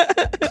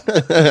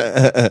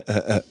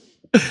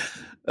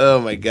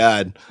 Oh my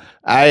God.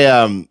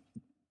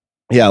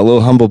 Yeah, a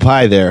little humble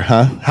pie there,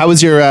 huh? How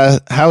was your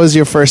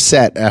first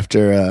set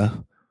after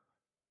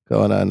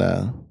going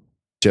on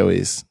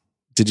Joey's?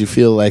 Did you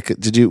feel like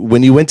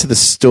when you went to the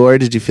store,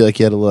 did you feel like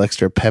you had a little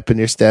extra pep in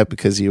your step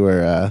because you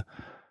were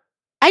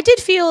I did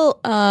feel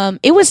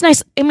it was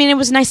nice. I mean, it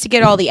was nice to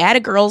get all the Atta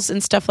girls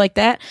and stuff like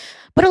that.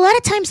 But a lot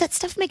of times that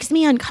stuff makes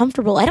me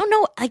uncomfortable. I don't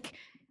know, like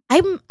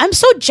I'm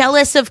so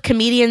jealous of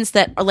comedians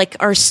that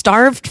are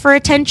starved for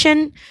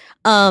attention.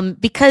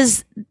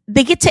 Because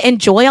they get to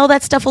enjoy all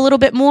that stuff a little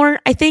bit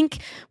more. I think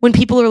when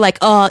people are like,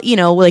 oh,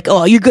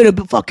 you're gonna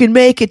fucking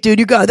make it, dude.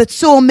 That's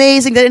so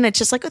amazing. And it's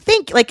just like,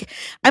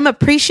 I'm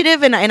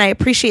appreciative and I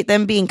appreciate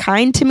them being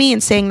kind to me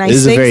and saying nice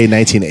things. This is a very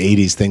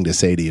 1980s thing to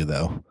say to you,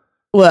 though.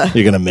 What?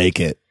 You're gonna make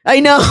it. I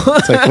know.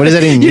 It's like, what does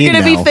that even mean You're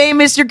going to now? be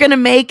famous. You're going to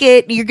make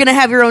it. You're going to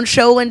have your own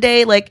show one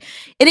day. Like,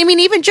 and I mean,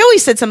 even Joey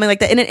said something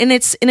like that. And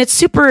it's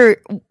super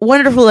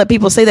wonderful that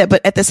people say that.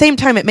 But at the same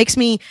time, it makes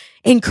me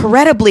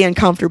incredibly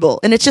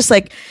uncomfortable. And it's just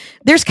like,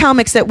 there's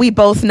comics that we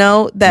both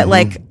know that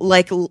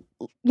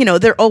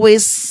they're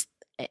always,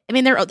 I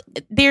mean,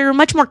 they're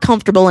much more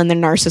comfortable in their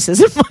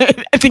narcissism.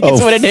 I think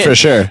it's what it is. For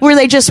sure. Where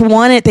they just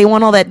want it. They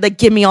want all that, like,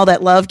 give me all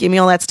that love, give me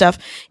all that stuff.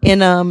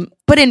 And,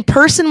 but in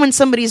person, when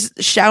somebody's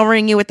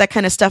showering you with that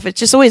kind of stuff, it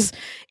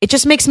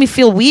just makes me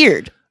feel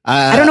weird.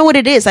 I don't know what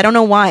it is. I don't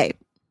know why.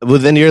 Well,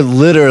 then you're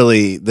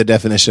literally the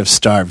definition of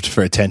starved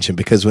for attention,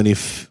 because when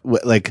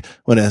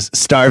when a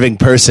starving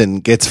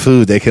person gets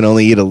food, they can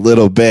only eat a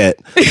little bit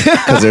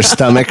because their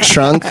stomach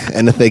shrunk.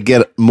 And if they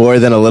get more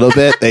than a little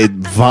bit, they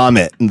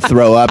vomit and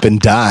throw up and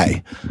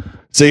die.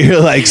 So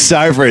you're like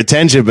starved for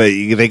attention, but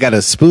they got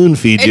to spoon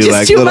feed you It's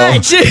like too little.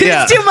 much.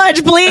 Yeah. It's too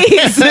much,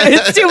 please.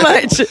 It's too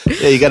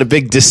much. Yeah, you got a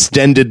big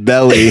distended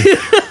belly,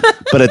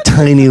 but a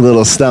tiny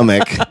little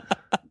stomach.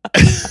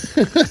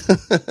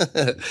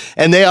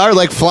 And they are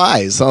like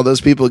flies, all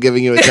those people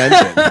giving you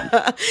attention.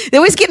 They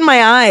always get in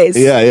my eyes.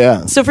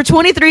 Yeah. So for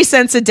 23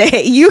 cents a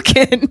day, you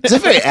can. It's a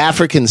very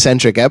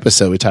African-centric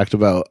episode. We talked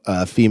about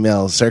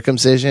female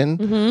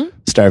circumcision,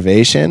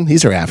 starvation.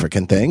 These are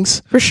African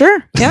things. For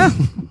sure. Yeah.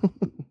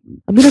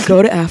 I'm going to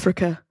go to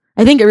Africa.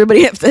 I think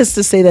everybody has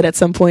to say that at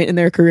some point in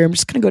their career. I'm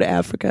just going to go to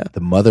Africa. The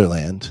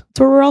motherland. That's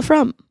where we're all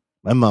from.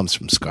 My mom's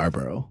from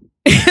Scarborough.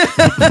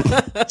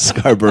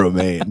 Scarborough,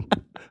 Maine.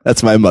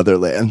 That's my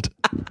motherland.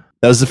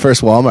 That was the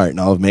first Walmart in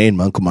all of Maine.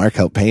 My Uncle Mark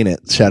helped paint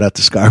it. Shout out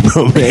to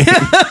Scarborough, Maine.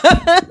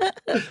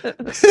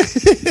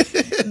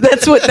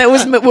 That's what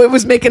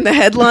was making the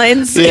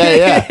headlines.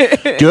 Yeah.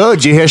 Dude,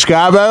 did you hear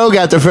Scarborough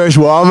got the first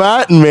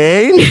Walmart in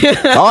Maine?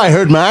 Oh, I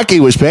heard Marky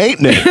was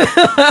painting it.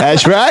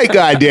 That's right,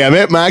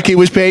 goddammit. Marky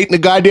was painting the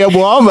goddamn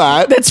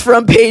Walmart. That's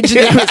front page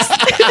news.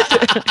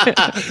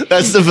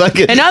 That's the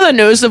fucking... In other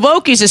news, the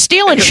Vokies is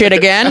stealing shit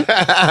again.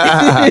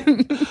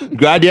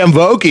 Goddamn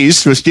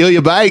Vokies will steal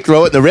your bike,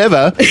 throw it in the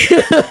river.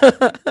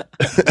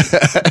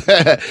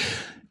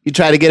 You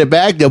try to get it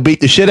back, they'll beat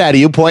the shit out of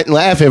you, point and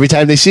laugh every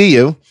time they see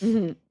you.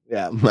 Mm-hmm.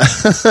 Yeah.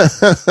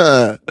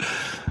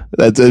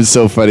 It's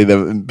so funny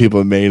that people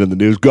in Maine on the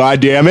news,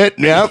 God damn it.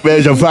 Yep,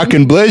 there's a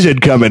fucking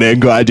blizzard coming in,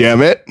 god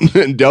damn it.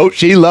 Don't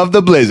she love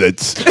the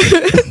blizzards?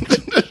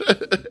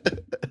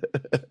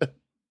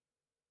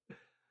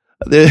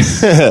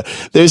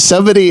 There's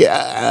somebody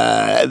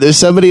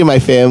in my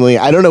family.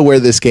 I don't know where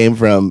this came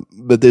from,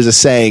 but there's a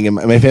saying, and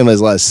my family has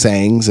a lot of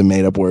sayings and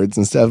made up words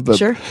and stuff. But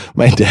sure.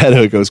 My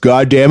dad goes,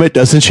 "God damn it,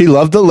 doesn't she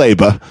love the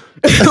labor?"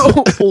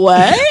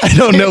 What? I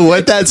don't know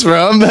what that's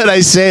from, but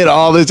I say it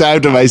all the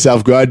time to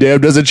myself. God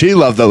damn, doesn't she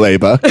love the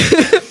labor?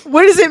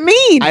 What does it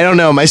mean? I don't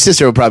know. My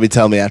sister will probably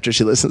tell me after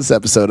she listens to this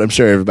episode. I'm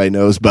sure everybody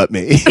knows but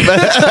me.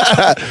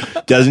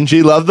 Doesn't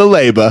she love the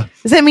labor?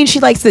 Does that mean she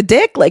likes the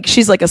dick? Like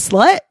she's like a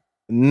slut?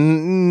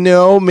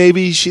 No,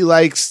 maybe she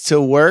likes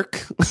to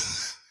work.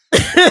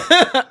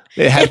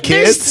 They have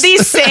kids.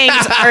 These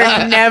sayings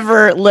are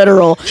never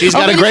literal. She's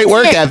got a great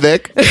work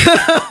ethic.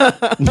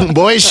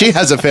 Boy, she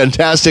has a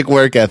fantastic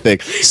work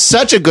ethic.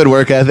 Such a good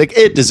work ethic,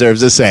 it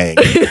deserves a saying.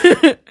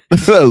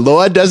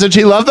 Lord, doesn't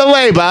she love the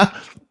labor?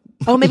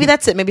 Oh, maybe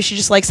that's it. Maybe she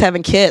just likes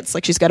having kids.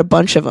 Like she's got a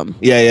bunch of them.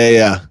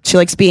 Yeah. She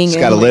likes being. She's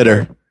got a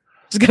litter.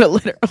 She's got a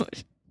litter.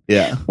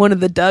 Yeah. One of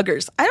the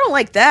Duggars. I don't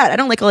like that. I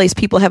don't like all these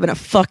people having a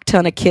fuck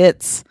ton of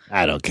kids.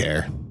 I don't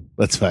care.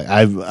 Let's fight.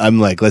 I'm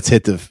like, let's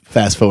hit the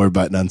fast forward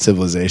button on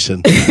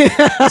civilization.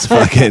 It's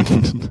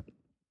fucking.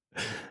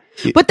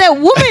 But that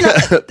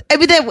woman, I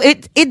mean,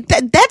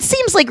 that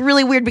seems like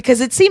really weird because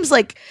it seems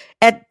like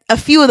at a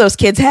few of those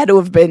kids had to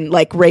have been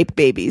like rape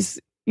babies.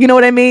 You know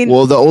what I mean?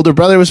 Well, the older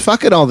brother was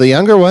fucking all the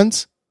younger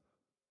ones.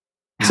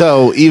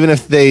 So even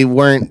if they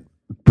weren't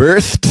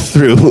birthed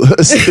through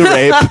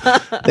rape,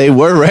 they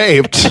were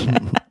raped.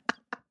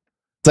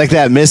 It's like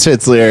that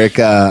Misfits lyric,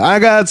 I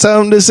got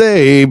something to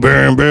say,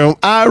 boom, boom,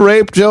 I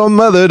raped your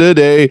mother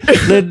today,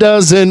 and it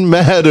doesn't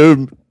matter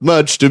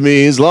much to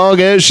me as long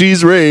as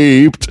she's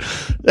raped.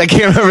 I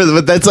can't remember,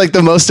 but that's like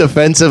the most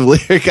offensive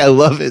lyric. I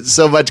love it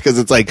so much because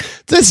it's like,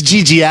 that's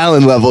Gigi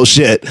Allen level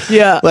shit.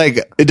 Yeah. Like,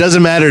 it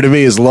doesn't matter to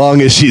me as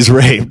long as she's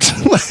raped.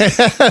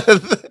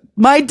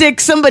 My dick,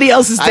 somebody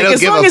else's dick,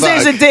 as long as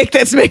there's a dick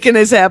that's making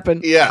this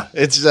happen. Yeah,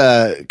 it's,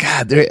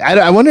 God,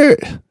 I wonder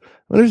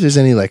if there's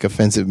any like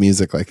offensive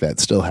music like that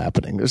still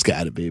happening. There's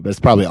got to be, but it's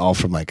probably all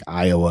from like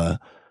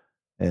Iowa,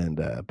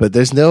 and but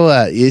there's no.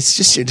 It's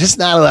just you're just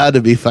not allowed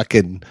to be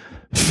fucking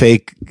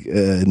fake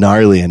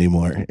gnarly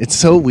anymore. It's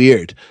so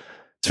weird.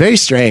 It's very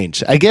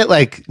strange. I get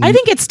like. I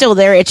think it's still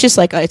there. It's just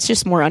like it's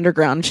just more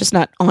underground. It's just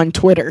not on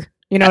Twitter.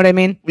 You know what I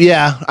mean?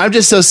 Yeah, I'm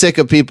just so sick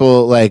of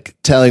people like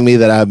telling me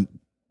that I'm.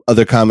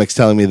 Other comics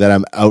telling me that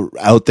I'm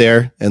out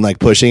there and like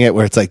pushing it.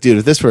 Where it's like, dude,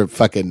 if this were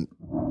fucking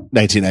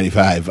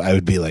 1995, I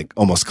would be like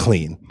almost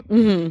clean.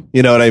 Mm-hmm.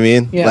 You know what I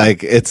mean? Yeah.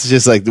 Like, it's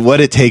just like what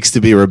it takes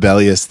to be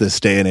rebellious this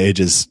day and age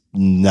is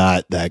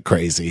not that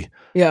crazy.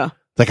 Yeah.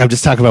 Like, I'm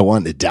just talking about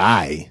wanting to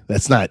die.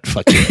 That's not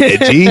fucking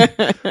edgy.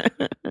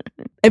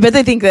 I bet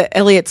they think that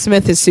Elliott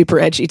Smith is super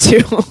edgy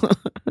too.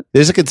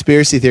 There's a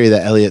conspiracy theory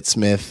that Elliott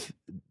Smith,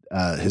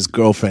 his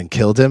girlfriend,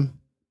 killed him.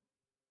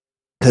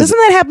 Doesn't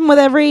that happen with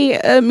every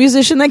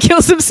musician that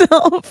kills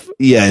himself?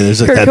 Yeah,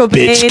 there's like Kurt that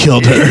Cobain. bitch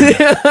killed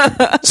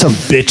her. Some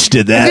bitch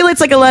did I that. feel it's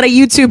like a lot of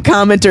YouTube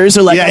commenters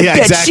are like, Yeah, I yeah,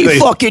 bet exactly. she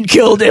fucking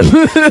killed him.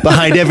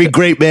 Behind every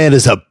great man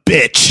is a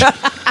bitch.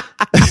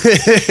 I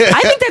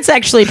think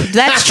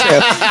that's true.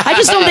 I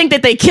just don't think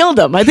that they killed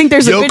him. I think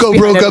there's a bitch Yoko behind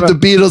broke up the everyone.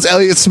 Beatles.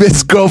 Elliott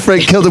Smith's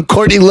girlfriend killed him.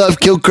 Courtney Love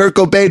killed Kurt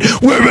Cobain.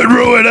 Women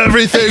ruin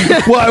everything.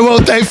 Why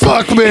won't they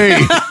fuck me?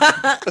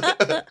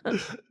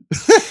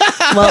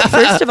 Well,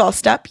 first of all,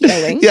 stop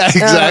yelling. Yeah,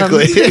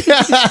 exactly.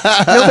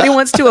 Nobody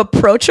wants to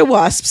approach a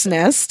wasp's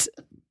nest.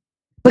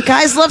 But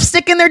guys love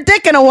sticking their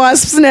dick in a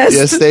wasp's nest.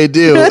 Yes, they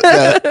do.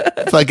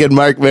 Fucking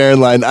Mark Maron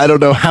line. I don't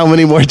know how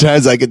many more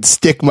times I could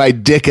stick my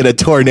dick in a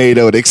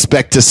tornado and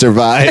expect to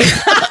survive.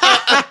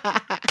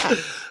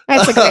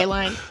 That's a great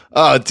line.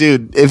 Oh,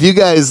 dude, if you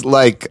guys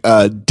like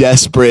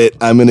desperate,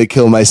 I'm going to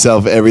kill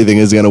myself, everything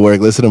is going to work,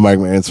 listen to Mark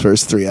Maron's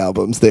first 3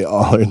 albums. They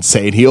all are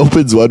insane. He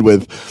opens one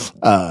with,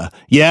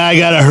 yeah, I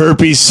got a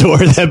herpes sore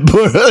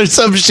that or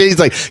some shit. He's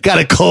like, got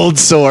a cold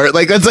sore.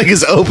 Like, that's like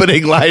his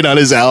opening line on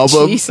his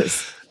album.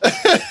 Jesus.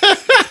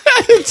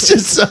 It's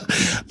just,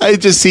 I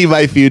just see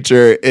my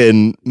future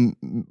in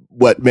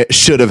what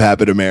should have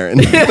happened to Maron.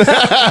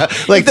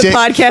 Like the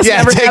podcast yeah,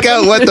 never take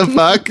out happened. what the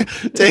fuck,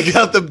 take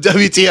out the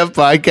WTF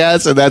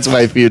podcast, and that's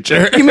my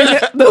future. You mean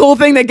the whole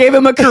thing that gave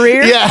him a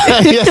career?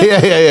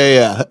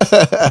 Yeah.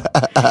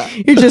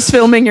 You're just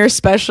filming your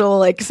special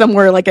like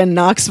somewhere like in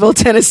Knoxville,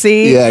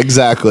 Tennessee. Yeah,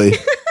 exactly.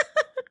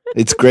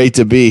 It's great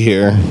to be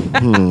here.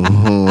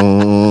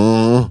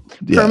 Mhm.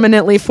 Yeah.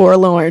 Permanently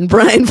forlorn,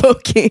 Brian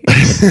Vokey.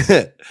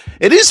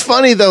 It is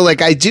funny though,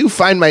 like I do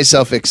find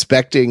myself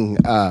expecting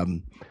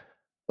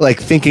like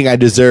thinking I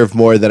deserve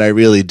more than I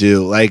really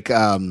do. Like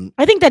I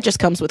think that just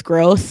comes with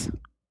growth.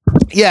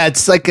 yeah,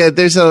 it's like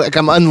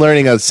I'm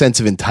unlearning a sense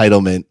of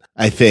entitlement,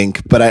 I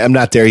think, but I'm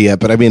not there yet.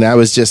 But I mean, I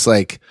was just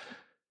like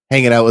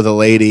hanging out with a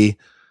lady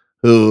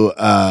who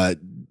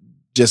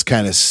just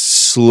kind of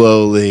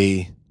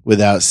slowly,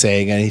 without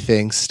saying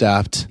anything,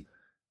 stopped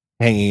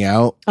hanging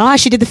out. Ah,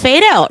 she did the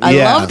fade out. I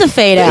Yeah. love the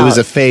fade out. It was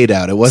a fade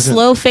out. It wasn't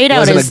slow fade it out.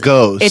 wasn't is a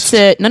ghost. It's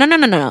a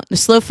no. The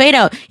slow fade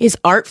out is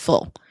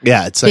artful.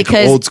 Yeah, it's like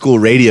Because- an old school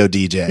radio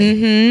DJ.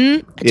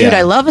 Dude, Yeah.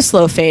 I love a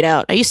slow fade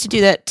out. I used to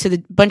do that to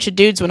the bunch of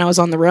dudes when I was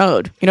on the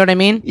road. You know what I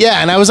mean?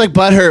 Yeah, and I was like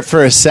butthurt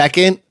for a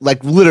second,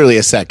 like literally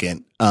a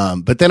second.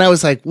 But then I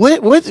was like,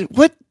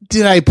 what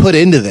did I put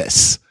into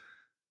this?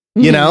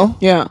 You know?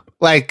 Yeah.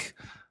 Like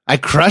I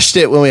crushed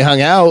it when we hung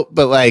out,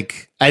 but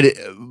like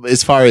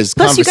as far as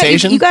Plus,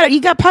 conversation, you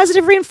got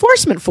positive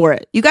reinforcement for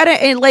it. You got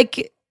to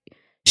like.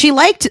 She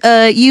liked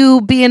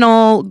you being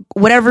all doing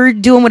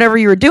whatever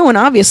you were doing.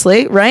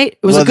 Obviously, right?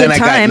 It was a good then I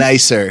got time.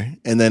 nicer,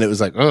 and then it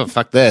was like, oh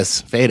fuck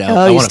this, fade out. Oh,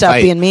 I you wanna stopped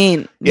fight. being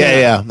mean.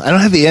 Yeah. I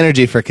don't have the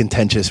energy for a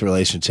contentious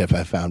relationship.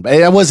 I found, but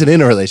I wasn't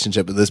in a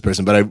relationship with this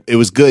person, but it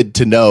was good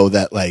to know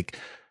that like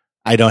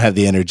I don't have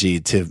the energy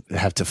to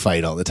have to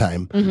fight all the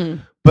time.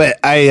 Mm-hmm. But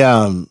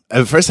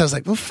at first I was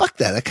like, well, fuck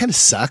that. That kind of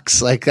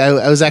sucks. Like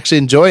I was actually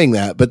enjoying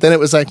that, but then it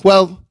was like,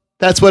 well,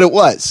 that's what it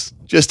was.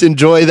 Just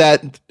enjoy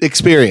that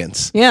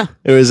experience. Yeah.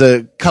 It was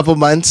a couple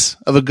months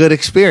of a good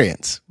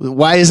experience.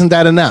 Why isn't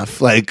that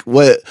enough? Like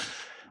what?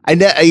 I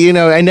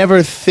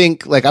never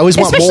think like I always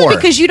want Especially more.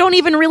 because you don't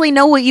even really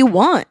know what you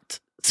want.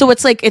 So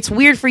it's like it's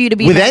weird for you to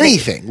be With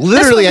anything,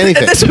 literally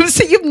anything. That's what I'm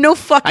saying. You have no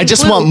fucking. I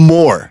just clue. want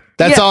more.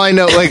 That's Yeah. all I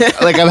know. Like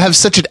I have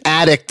such an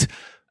addict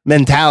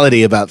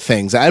mentality about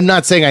things. I'm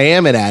not saying I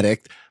am an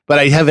addict, but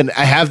I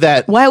have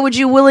that. Why would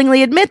you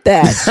willingly admit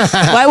that?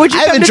 Why would you?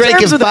 I come haven't to drank in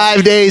terms with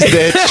 5 days,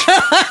 bitch.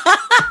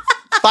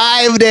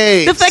 5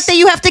 days. the fact that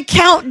you have to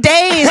count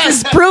days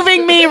is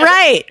proving me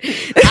right.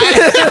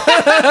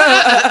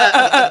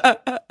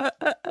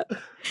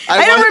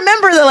 I don't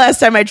remember the last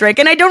time I drank,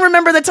 and I don't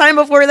remember the time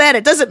before that.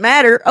 It doesn't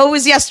matter. Oh, it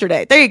was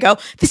yesterday. There you go.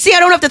 See, I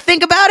don't have to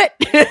think about it.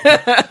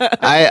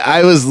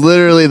 I was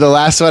literally the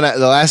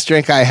last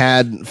drink I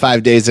had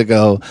 5 days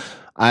ago.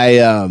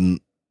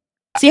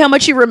 See how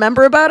much you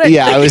remember about it?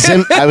 Yeah, I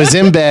was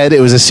in bed. It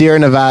was a Sierra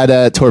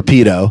Nevada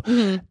torpedo,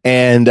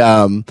 and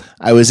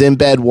I was in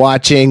bed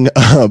watching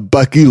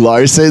Bucky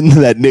Larson,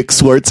 that Nick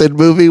Swartzen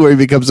movie where he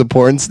becomes a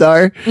porn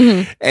star,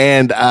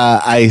 and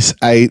I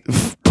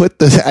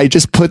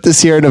just put the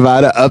Sierra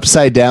Nevada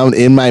upside down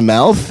in my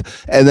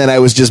mouth, and then I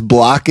was just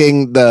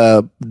blocking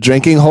the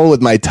drinking hole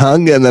with my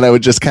tongue, and then I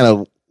would just kind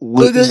of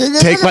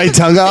take my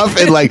tongue off,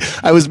 and like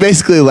I was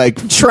basically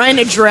like trying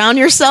to drown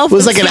yourself. it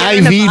was like an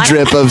IV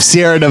drip of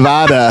Sierra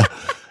Nevada,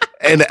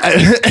 and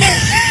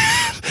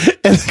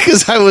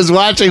because I was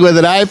watching with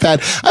an iPad,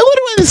 I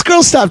wonder why this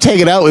girl stopped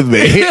hanging out with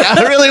me.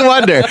 I really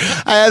wonder.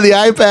 I had the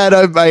iPad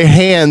on my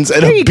hands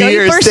and There a you go. You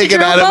beer bursted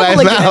sticking your out of my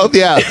bubble again. mouth.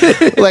 Yeah,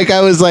 like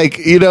I was like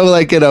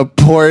like in a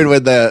porn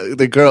when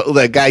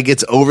the guy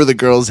gets over the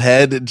girl's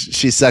head and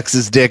she sucks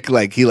his dick,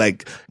 like he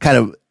like kind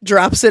of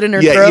drops it in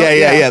her yeah, throat.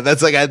 yeah.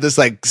 That's like I had this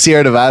like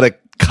Sierra Nevada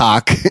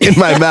cock in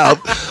my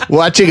mouth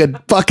watching a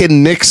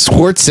fucking Nick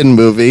Swartzen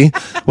movie.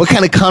 What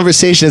kind of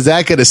conversation is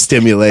that going to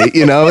stimulate?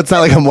 You know, it's not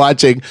like I'm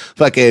watching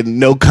fucking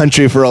No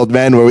Country for Old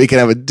Men where we can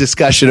have a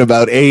discussion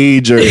about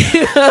age or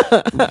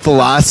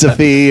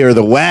philosophy or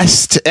the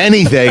West,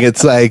 anything.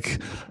 It's like,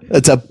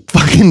 it's a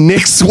fucking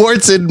Nick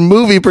Swartzen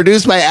movie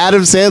produced by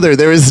Adam Sandler.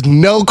 There is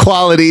no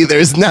quality.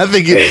 There's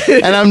nothing.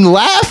 And I'm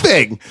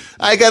laughing.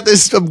 I got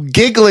this, I'm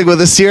giggling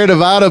with a Sierra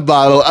Nevada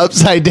bottle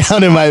upside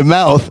down in my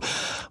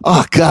mouth.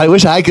 Oh, God, I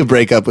wish I could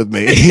break up with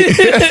me.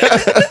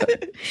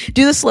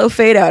 Do the slow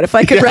fade out. If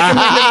I could recommend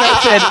a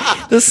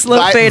method, the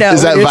slow fade out.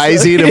 Is that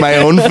Visine in my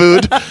own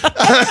food?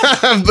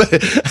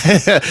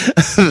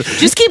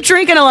 Just keep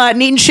drinking a lot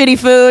and eating shitty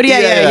food.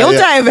 Yeah. You'll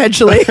die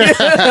eventually.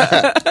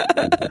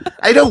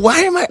 I don't,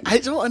 I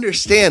don't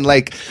understand.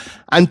 Like,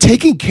 I'm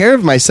taking care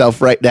of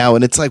myself right now,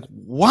 and it's like,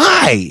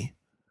 why?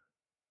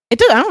 I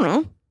don't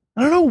know.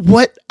 I don't know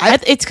what.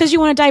 It's because you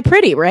want to die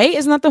pretty, right?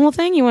 Isn't that the whole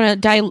thing? You want to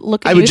die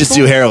looking I would useful? just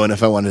do heroin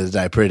if I wanted to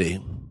die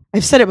pretty.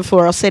 I've said it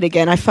before. I'll say it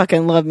again. I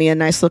fucking love me a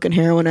nice looking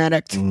heroin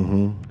addict.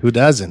 Mm-hmm. Who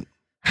doesn't?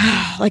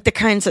 Like the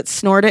kinds that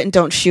snort it and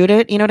don't shoot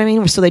it. You know what I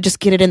mean? So they just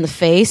get it in the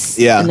face.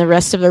 Yeah. And the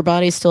rest of their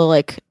body's still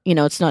like,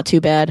 it's not too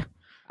bad.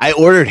 I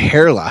ordered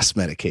hair loss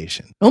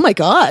medication. Oh my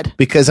God.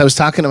 Because I was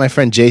talking to my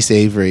friend Jace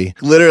Avery.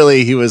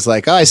 Literally, he was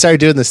like, I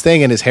started doing this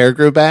thing and his hair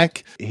grew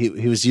back. He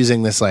was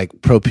using this like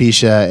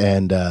Propecia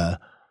and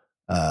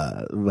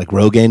like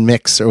Rogaine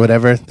mix or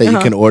whatever that you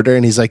can order.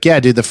 And he's like,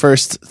 yeah, dude, the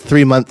first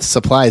 3-month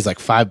supply is like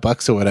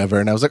 $5 or whatever.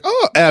 And I was like,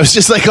 oh, and I was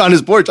just like on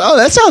his porch. Oh,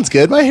 that sounds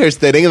good. My hair's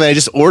thinning. And then I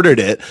just ordered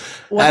it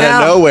out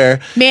of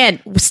nowhere.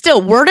 Man,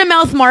 still word of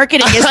mouth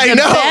marketing is the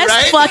best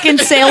right? fucking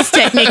sales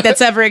technique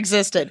that's ever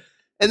existed.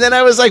 And then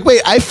I was like,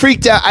 wait, I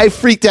freaked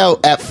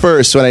out at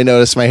first when I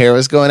noticed my hair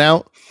was going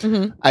out.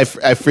 Mm-hmm. I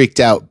freaked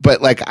out,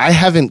 but like, I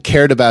haven't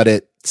cared about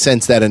it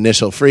since that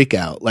initial freak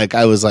out. Like,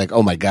 I was like,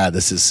 oh my God,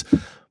 this is,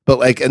 but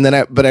like, and then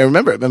I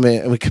remember,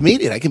 I'm a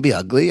comedian. I can be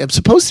ugly. I'm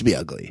supposed to be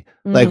ugly.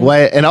 Mm-hmm. Like,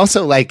 why? And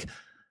also, like,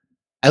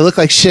 I look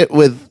like shit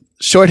with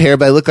short hair,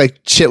 but I look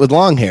like shit with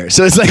long hair.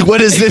 So it's like, what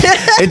is this?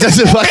 It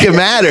doesn't fucking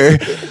matter.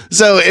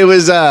 So it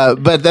was,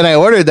 but then I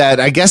ordered that.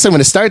 I guess I'm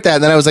going to start that.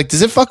 And then I was like,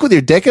 does it fuck with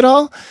your dick at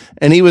all?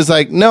 And he was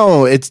like,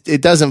 no,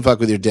 it doesn't fuck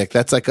with your dick.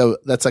 That's like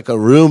a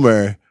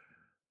rumor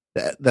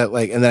that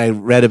like, and then I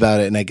read about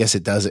it and I guess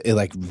it does. It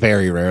like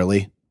very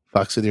rarely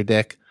fucks with your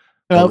dick.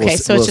 Oh, okay.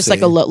 So it's just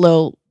like a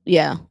low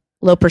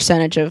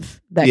percentage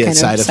of that kind of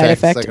side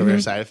effect. Like a rare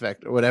side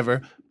effect or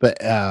whatever.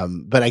 But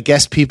I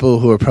guess people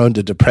who are prone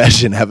to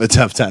depression have a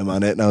tough time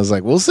on it. And I was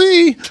like, we'll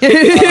see.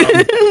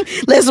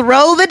 Let's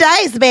roll the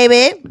dice,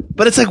 baby.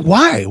 But it's like,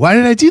 why? Why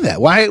did I do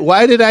that?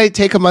 Why did I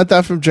take a month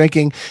off from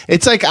drinking?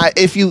 It's like,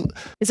 is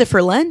it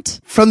for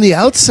Lent? From the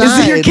outside.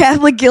 Does your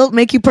Catholic guilt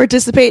make you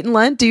participate in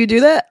Lent? Do you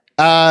do that?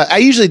 I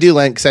usually do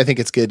Lent because I think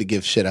it's good to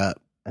give shit up.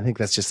 I think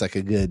that's just like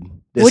a good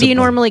discipline. What do you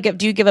normally give?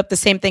 Do you give up the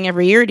same thing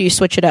every year or do you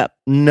switch it up?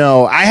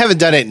 No, I haven't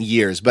done it in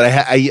years, but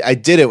I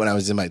did it when I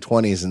was in my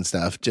 20s and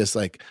stuff. Just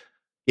like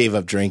gave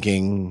up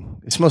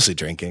drinking. It's mostly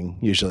drinking,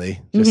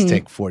 usually. Just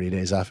take 40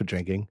 days off of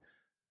drinking.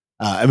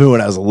 I remember when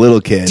I was a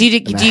little kid,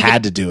 I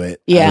had to do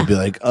it. Yeah. I would be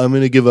like, I'm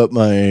going to give up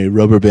my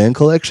rubber band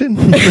collection.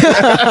 You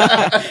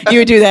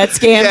would do that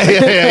scam?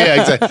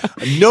 Yeah,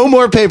 exactly. No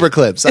more paper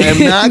clips. I am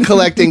not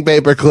collecting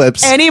paper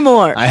clips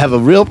anymore. I have a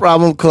real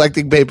problem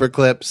collecting paper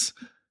clips.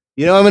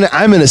 You know,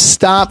 I'm gonna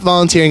stop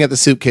volunteering at the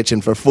soup kitchen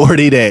for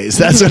 40 days.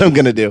 That's what I'm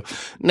gonna do.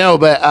 No,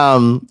 but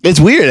it's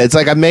weird. It's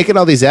like I'm making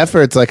all these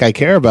efforts, like I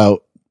care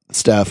about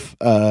stuff,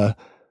 but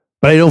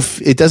I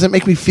don't. It doesn't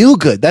make me feel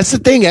good. That's the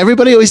thing.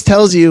 Everybody always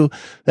tells you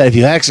that if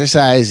you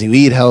exercise, you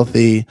eat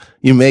healthy,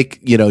 you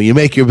make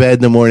your bed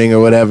in the morning or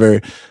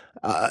whatever,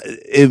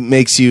 it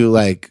makes you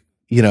like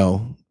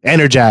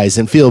energized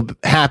and feel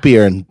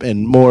happier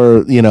and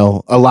more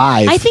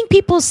alive. I think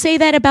people say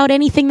that about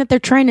anything that they're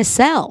trying to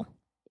sell.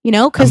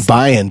 I'm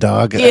buying,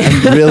 dog.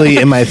 I'm really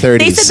in my 30s.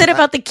 They said that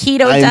about the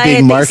keto diet. I'm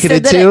being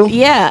marketed to.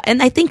 Yeah,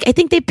 and I think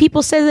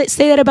people say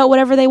that about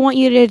whatever they want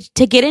you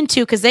to get into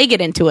because they get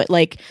into it.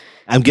 Like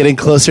I'm getting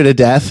closer to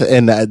death,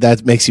 and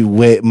that makes you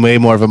way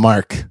more of a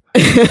mark.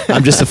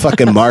 I'm just a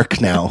fucking mark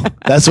now.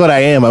 That's what I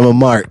am. I'm a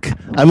mark.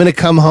 I'm gonna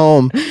come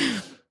home.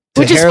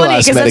 Which is funny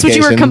because that's what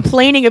you were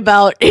complaining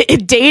about,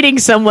 dating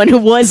someone who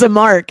was a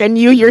mark, and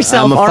you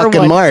yourself are one. I'm a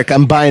fucking mark.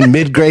 I'm buying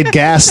mid-grade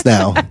gas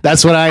now.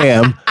 That's what I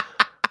am.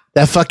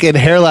 That fucking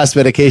hair loss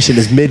medication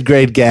is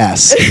mid-grade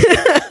gas.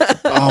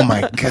 Oh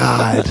my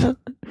God.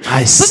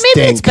 I stink. But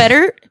maybe it's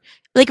better.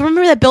 Like,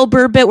 remember that Bill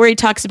Burr bit where he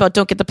talks about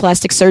don't get the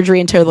plastic surgery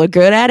until they're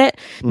good at it?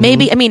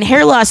 Maybe,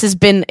 hair loss is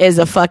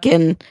a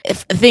fucking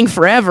thing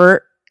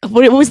forever.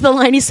 What was the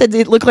line he said?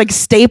 It looked like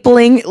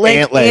stapling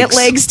ant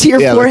legs to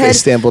your forehead.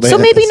 So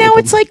maybe now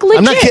it's like legit.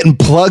 I'm not getting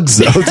plugs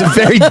though. It's a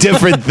very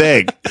different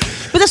thing.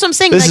 But that's what I'm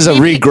saying. This is a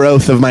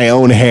regrowth of my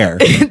own hair.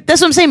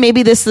 That's what I'm saying.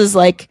 Maybe this is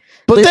like.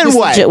 But then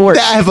what?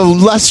 I have a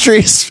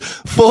lustrous,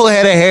 full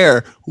head of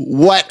hair.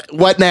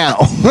 what now?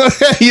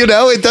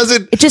 It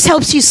doesn't. It just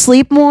helps you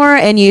sleep more,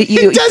 and you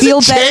doesn't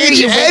feel better.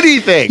 change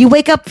anything. You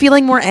wake up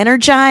feeling more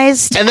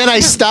energized. And then I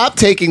stopped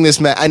taking this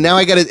and now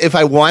I gotta, if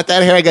I want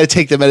that hair, I gotta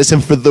take the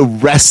medicine for the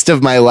rest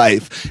of my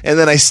life. And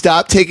then I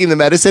stopped taking the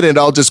medicine and it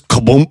all just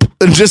kaboom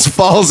and just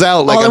falls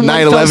out like All a in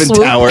one fell 9/11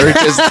 swoop. tower. It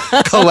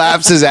just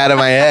collapses out of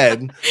my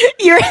head.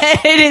 Your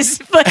head is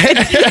fucking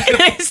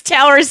it's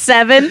Tower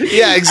 7.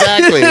 Yeah,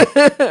 exactly.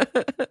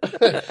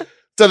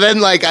 So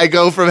then, like, I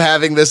go from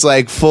having this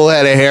like full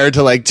head of hair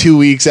to like 2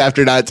 weeks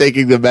after not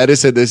taking the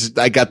medicine.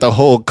 I got the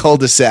whole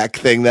cul-de-sac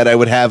thing that I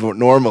would have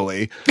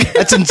normally.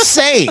 That's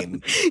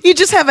insane. You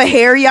just have a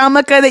hair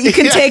yarmulke that you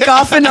can take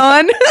off and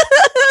on.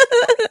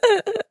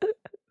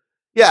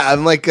 Yeah,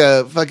 I'm like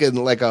a fucking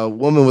like a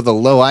woman with a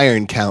low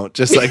iron count,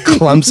 just like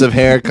clumps of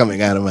hair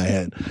coming out of my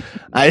head.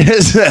 I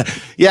just,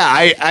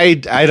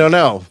 I don't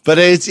know, but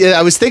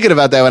I was thinking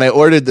about that when I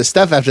ordered the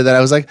stuff after that.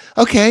 I was like,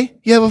 okay,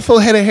 you have a full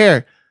head of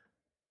hair.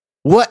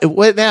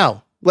 What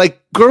now?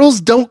 Like,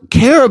 girls don't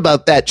care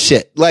about that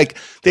shit. Like,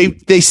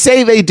 they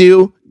say they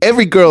do.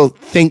 Every girl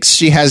thinks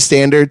she has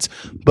standards,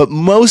 but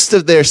most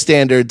of their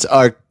standards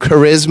are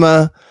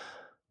charisma,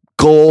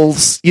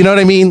 goals. You know what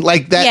I mean?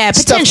 Like that. Yeah,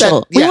 stuff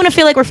potential. We want to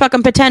feel like we're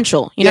fucking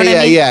potential. You know what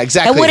I mean? Yeah,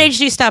 exactly. At what age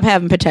do you stop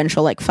having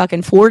potential? Like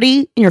fucking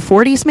 40? In your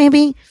 40s,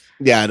 maybe?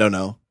 Yeah, I don't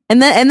know.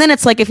 And then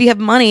it's like if you have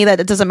money, that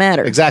it doesn't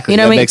matter. Exactly. You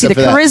know That what I mean? makes It's up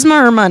either for that.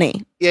 charisma or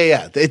money.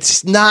 Yeah.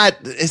 It's not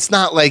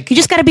like You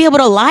just got to be able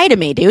to lie to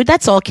me, dude.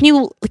 That's all. Can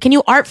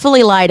you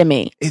artfully lie to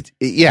me?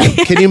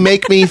 Can you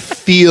make me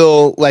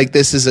feel like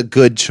this is a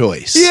good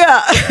choice?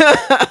 Yeah.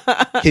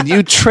 Can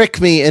you trick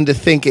me into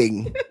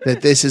thinking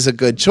that this is a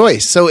good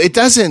choice? So I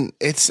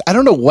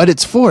don't know what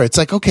it's for. It's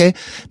like, okay,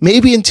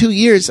 maybe in 2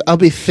 years I'll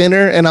be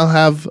thinner and I'll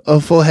have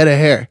a full head of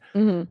hair.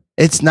 Mm-hmm.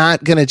 It's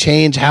not going to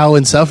change how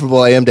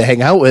insufferable I am to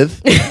hang out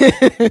with.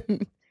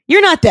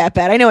 You're not that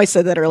bad. I know I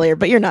said that earlier,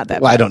 but you're not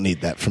that Well, bad. I don't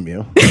need that from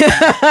you.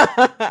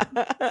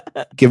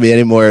 Give me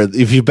any more.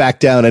 If you back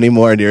down any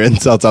more in your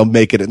insults, I'll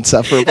make it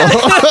insufferable.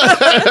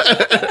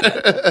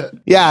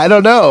 Yeah, I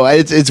don't know.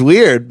 It's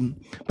weird.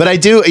 But I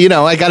do,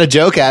 I got a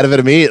joke out of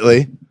it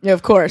immediately. Yeah,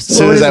 of course. As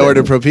soon as I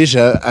ordered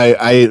Propecia,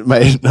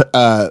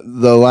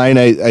 the line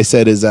I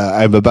said is,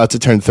 I'm about to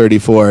turn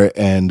 34,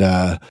 and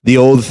the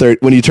old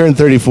when you turn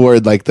 34,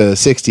 like the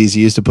 60s,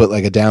 you used to put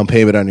like a down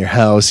payment on your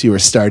house. You were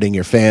starting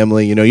your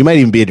family. You might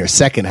even be in your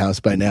second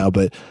house by now,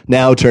 but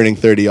now turning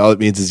 30, all it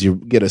means is you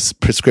get a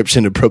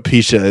prescription of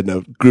Propecia and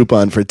a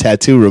Groupon for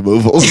tattoo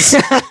removals.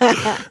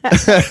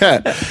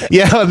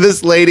 Yeah,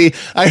 this lady,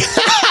 I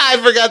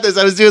forgot this.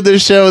 I was doing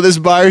this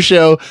bar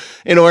show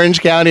in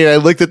Orange County, and I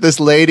looked at this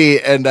lady,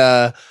 and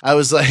I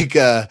was like,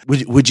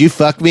 "Would you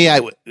fuck me?" I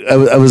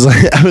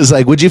was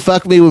like, "Would you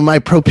fuck me with my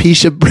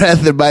Propecia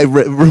breath and my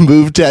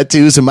removed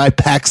tattoos and my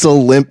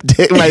Paxil limp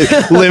dick, my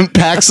limp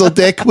Paxil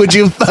dick? Would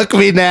you fuck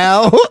me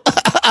now?"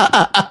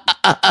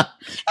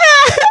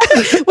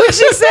 What'd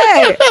she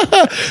say?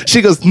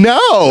 She goes, "No."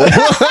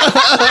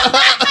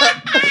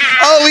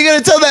 Oh, we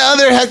gotta tell that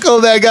other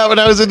heckle that I got when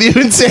I was with you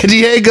in San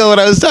Diego when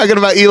I was talking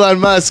about Elon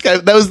Musk.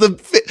 That was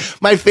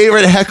my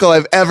favorite heckle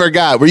I've ever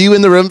got. Were you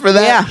in the room for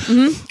that? Yeah.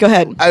 Mm-hmm. Go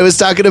ahead. I was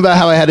talking about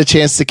how I had a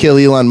chance to kill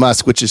Elon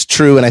Musk, which is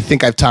true, and I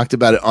think I've talked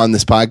about it on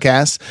this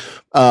podcast.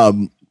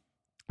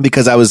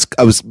 Because I was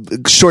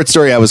short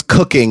story, I was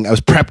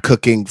prep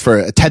cooking for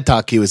a TED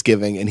Talk he was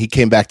giving, and he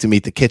came back to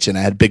meet the kitchen.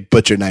 I had a big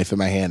butcher knife in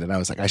my hand, and I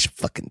was like, I should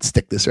fucking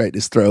stick this right in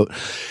his throat.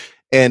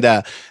 And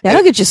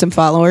that'll get you some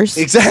followers.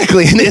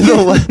 Exactly.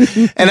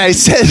 And I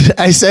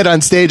said on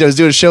stage, I was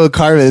doing a show with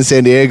Carmen in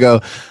San Diego.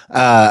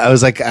 I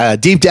was like,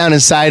 deep down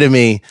inside of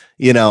me,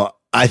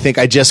 I think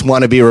I just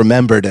want to be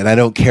remembered, and I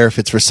don't care if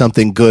it's for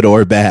something good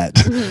or bad.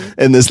 Mm-hmm.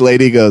 And this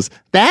lady goes,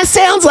 "That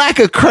sounds like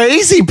a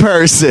crazy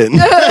person."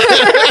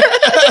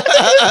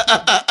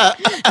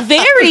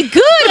 Very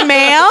good,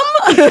 ma'am.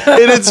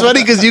 And it's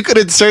funny because you could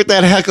insert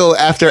that heckle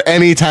after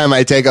any time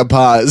I take a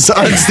pause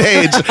on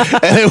stage,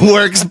 and it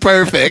works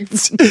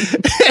perfect.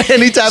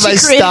 Anytime I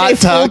stop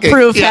talking,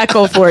 foolproof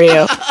heckle for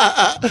you.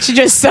 She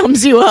just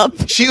sums you up.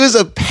 She was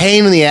a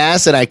pain in the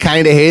ass, and I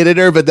kind of hated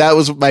her, but that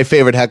was my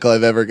favorite heckle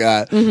I've ever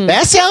got. Mm-hmm.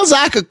 That sounds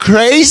like a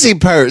crazy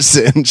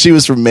person. She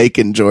was from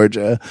Macon,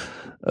 Georgia.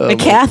 A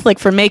Catholic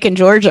from Macon,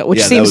 Georgia,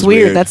 which seems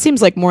weird. That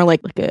seems like more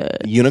like a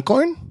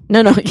unicorn.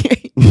 No.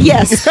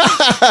 Yes.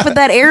 But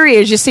that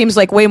area just seems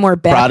like way more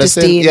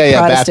Baptist-y.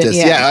 Yeah, Baptist.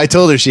 Yeah, I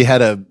told her she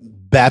had a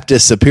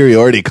Baptist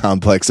superiority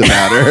complex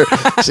about her.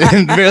 She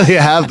didn't really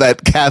have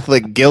that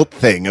Catholic guilt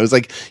thing. It was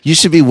like, you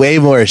should be way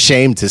more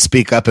ashamed to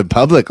speak up in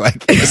public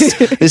like this.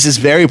 This is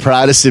very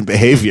Protestant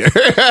behavior.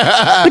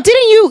 But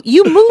didn't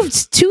you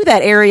moved to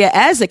that area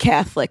as a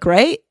Catholic,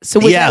 right? So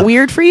was that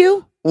weird for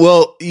you?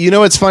 Well,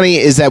 what's funny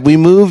is that we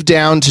moved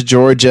down to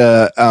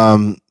Georgia,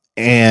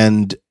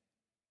 and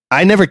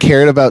I never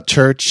cared about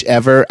church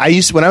ever.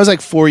 When I was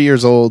like 4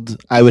 years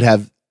old, I would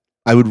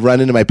run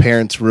into my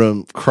parents'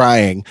 room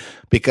crying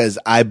because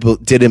I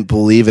didn't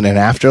believe in an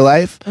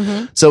afterlife.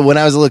 Mm-hmm. So when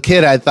I was a little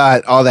kid, I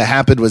thought all that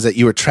happened was that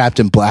you were trapped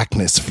in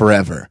blackness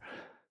forever.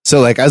 So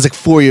like I was like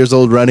 4 years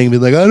old running and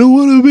being like, I don't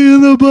want to be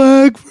in the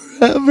black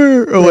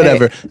forever or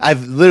whatever.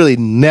 I've literally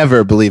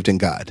never believed in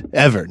God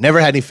ever. Never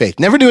had any faith.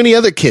 Never knew any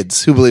other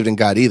kids who believed in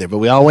God either. But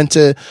we all went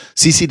to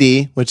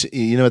CCD, which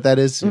you know what that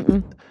is?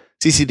 Mm-mm.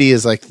 CCD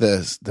is like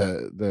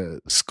the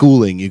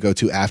schooling you go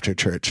to after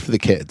church for the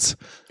kids.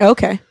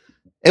 Okay.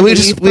 And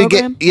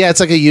it's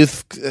like a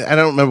youth. I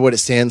don't remember what it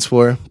stands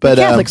for, but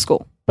Catholic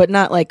school. But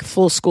not like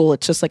full school.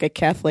 It's just like a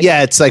Catholic.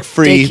 Yeah, it's like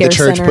free. The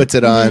church center. puts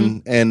it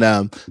on,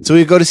 and so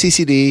we'd go to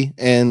CCD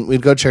and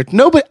we'd go to church.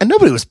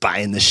 Nobody was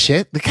buying this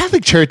shit. The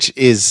Catholic Church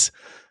is,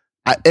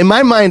 in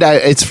my mind,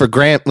 it's for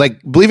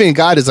like believing in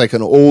God is like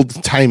an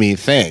old timey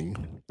thing.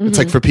 Mm-hmm. It's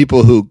like for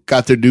people who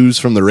got their news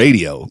from the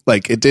radio.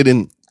 Like it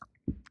didn't.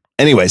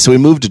 Anyway, so we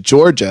moved to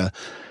Georgia.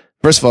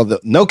 First of all,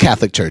 no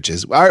Catholic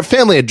churches. Our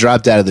family had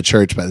dropped out of the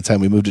church by the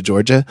time we moved to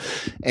Georgia,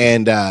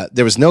 and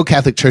there was no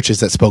Catholic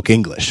churches that spoke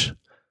English.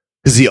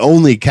 Because the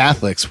only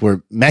Catholics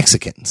were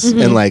Mexicans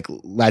and like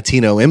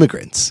Latino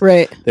immigrants.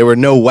 Right. There were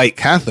no white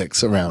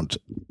Catholics around,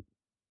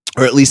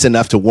 or at least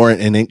enough to warrant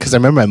in it. Because I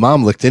remember my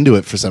mom looked into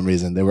it for some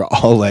reason. They were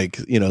all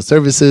like,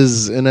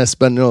 services in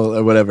Espanol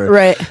or whatever.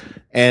 Right.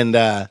 And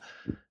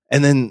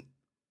then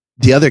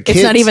the other kids.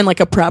 It's not even like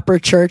a proper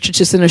church. It's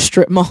just in a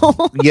strip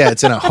mall. Yeah,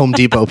 it's in a Home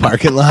Depot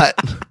parking lot.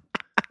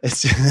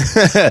 It's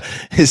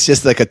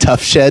just like a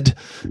tough shed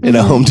in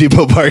a Home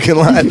Depot parking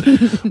lot.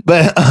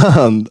 But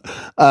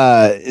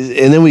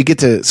and then we get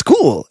to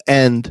school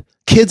and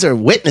kids are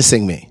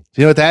witnessing me.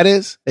 Do you know what that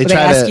is? They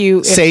try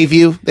to save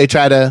you. They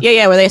try to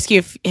where they ask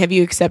you have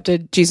you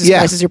accepted Jesus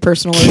Christ as your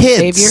personal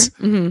Savior?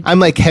 Mm-hmm. I'm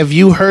like, have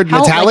you heard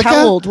Metallica? Like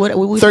how old?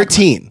 What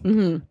 13.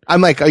 Mm-hmm.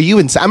 I'm like, are you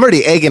I'm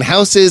already egging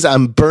houses.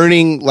 I'm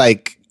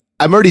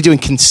already doing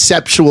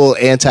conceptual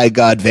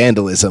anti-God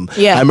vandalism.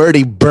 Yeah. I'm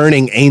already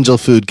burning angel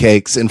food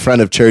cakes in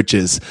front of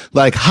churches,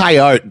 like high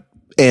art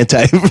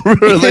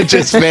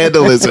anti-religious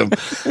vandalism.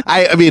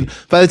 I mean,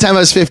 by the time I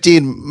was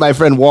 15, my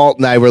friend Walt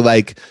and I were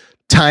like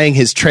tying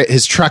his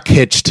truck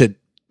hitch to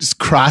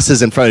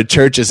crosses in front of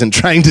churches and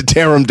trying to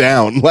tear them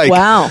down. Like,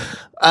 wow.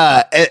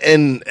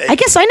 And I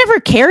guess I never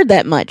cared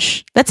that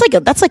much. That's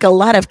like a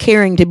lot of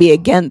caring to be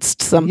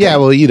against something. Yeah,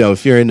 well,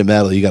 if you're into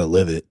metal, you got to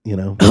live it,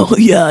 Oh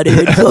yeah,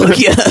 dude. Fuck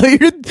yeah.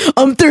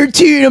 I'm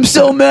 13. I'm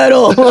so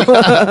metal.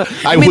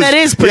 I mean, that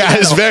is pretty metal.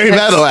 It's very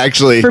metal,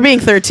 actually. For being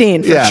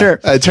 13, for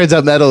sure. It turns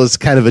out metal is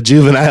kind of a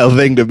juvenile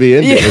thing to be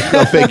into.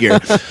 Go figure.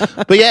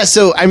 But yeah,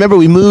 so I remember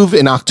we moved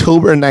in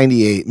October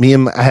 98.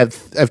 I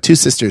have two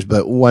sisters,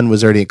 but one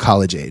was already at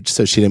college age,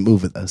 so she didn't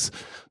move with us.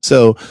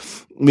 So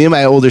me and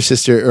my older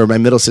sister, or my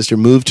middle sister,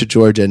 moved to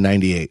Georgia in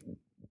 98.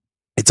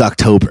 It's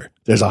October.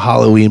 There's a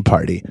Halloween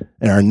party,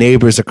 and our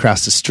neighbors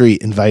across the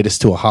street invite us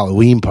to a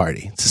Halloween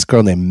party. It's this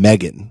girl named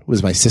Megan, who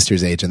was my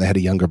sister's age, and they had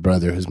a younger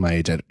brother who's my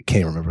age. I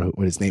can't remember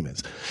what his name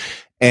is.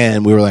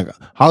 And we were like,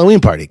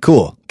 Halloween party,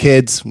 cool.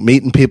 Kids,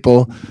 meeting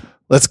people,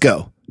 let's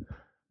go.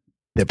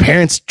 Their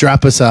parents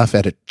drop us off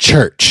at a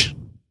church,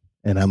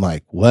 and I'm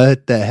like,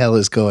 what the hell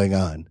is going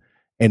on?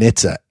 And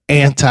it's a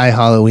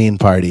anti-Halloween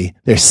party.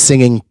 They're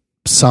singing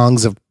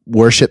songs of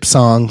worship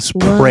songs,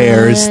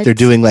 prayers. They're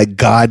doing like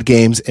God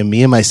games, and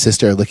me and my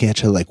sister are looking at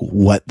each other like,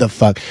 what the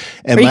fuck?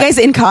 And are you guys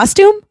in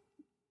costume?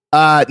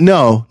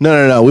 No.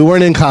 We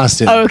weren't in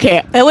costume. Oh,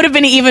 okay. That would have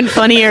been even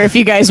funnier if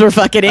you guys were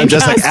fucking in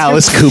just costume. Like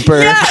Alice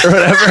Cooper or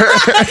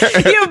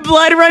whatever. You have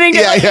blood running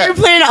down. You're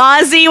playing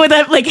Ozzy with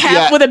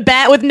with a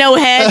bat with no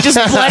head, just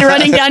blood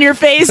running down your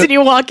face, and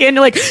you walk in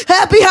like,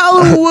 Happy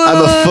Halloween.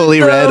 I'm a fully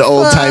red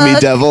old-timey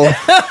devil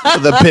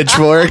with a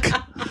pitchfork.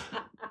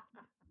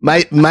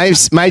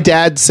 My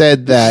dad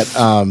said that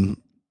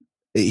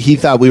he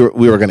thought we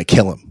were going to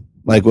kill him,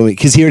 like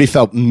because he already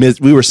felt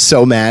we were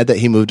so mad that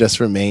he moved us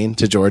from Maine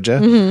to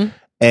Georgia,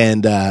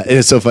 and it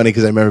was so funny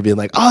because I remember being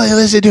like, all they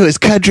listen to is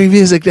country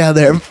music down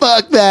there,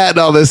 fuck that, and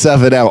all this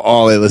stuff, and now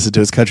all they listen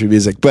to is country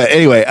music. But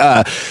anyway,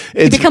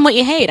 you become what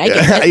you hate. I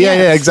get that.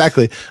 Yeah,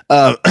 exactly.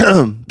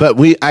 But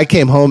I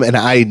came home and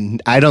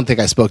I don't think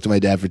I spoke to my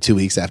dad for 2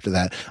 weeks after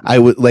that. I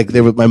would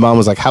my mom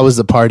was like, how was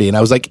the party? And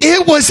I was like,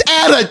 it was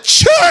at a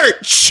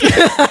church.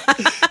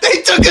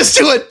 They took us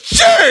to a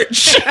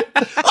church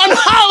on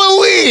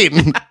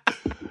Halloween.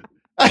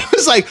 I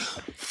was like,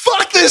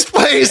 fuck this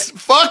place.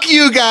 Fuck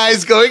you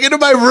guys. Going into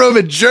my room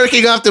and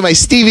jerking off to my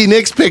Stevie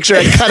Nicks picture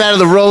I cut out of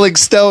the Rolling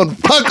Stone.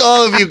 Fuck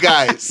all of you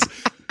guys.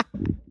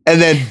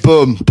 And then,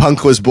 boom,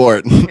 punk was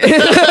born. Boom,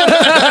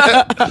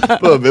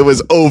 it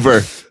was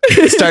over.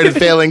 Started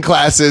failing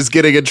classes,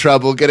 getting in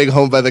trouble, getting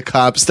home by the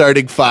cops,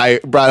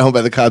 brought home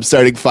by the cops,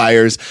 starting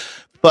fires.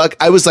 Fuck,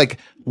 I was like,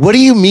 what do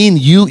you mean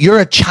you're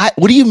a child?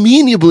 What do you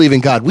mean you believe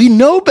in God? We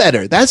know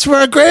better. That's for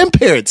our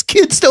grandparents.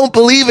 Kids don't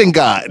believe in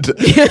God.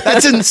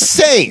 That's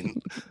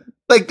insane.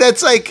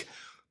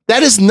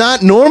 That is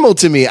not normal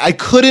to me. I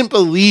couldn't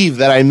believe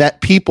that I met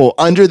people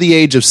under the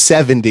age of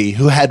 70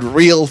 who had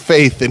real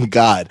faith in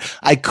God.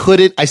 I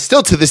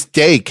still to this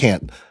day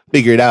can't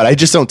figure it out. I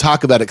just don't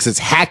talk about it because it's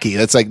hacky.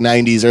 That's like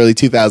 90s, early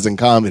 2000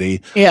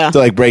 comedy. Yeah. To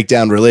like break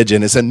down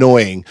religion. It's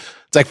annoying.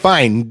 It's like,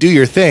 fine, do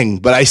your thing,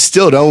 but I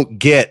still don't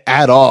get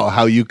at all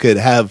how you could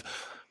have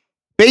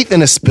faith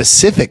in a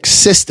specific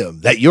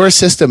system, that your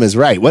system is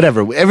right,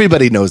 whatever.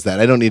 Everybody knows that.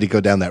 I don't need to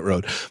go down that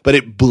road. But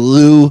it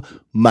blew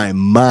my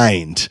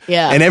mind.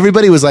 Yeah. And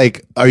everybody was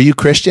like, are you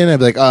Christian? I'd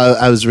be like, oh,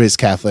 I was raised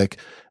Catholic.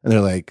 And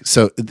they're like,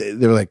 so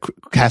they were like,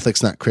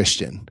 Catholic's not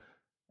Christian.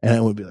 And I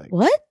would be like,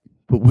 What?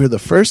 but we're the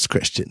first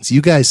Christians.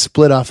 You guys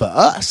split off of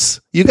us.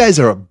 You guys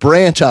are a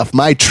branch off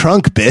my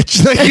trunk,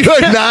 bitch. Like, you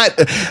are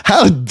not.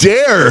 How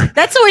dare?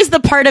 That's always the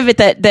part of it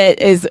that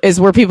is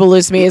where people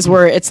lose me, is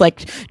where it's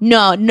like,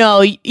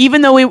 no,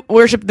 even though we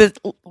worship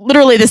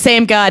literally the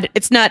same God,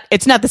 it's not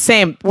the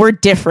same. We're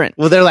different.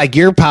 Well, they're like,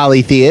 you're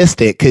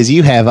polytheistic because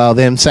you have all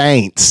them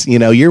saints. You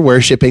know, you're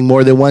worshiping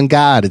more than one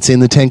God. It's in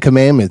the 10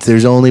 Commandments.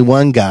 There's only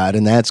one God,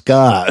 and that's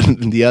God.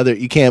 And the other,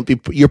 you can't be.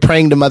 You're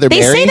praying to Mother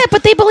Mary. They say that,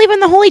 but they believe in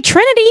the Holy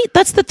Trinity.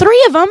 That's the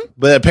three of them.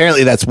 But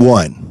apparently, that's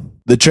one.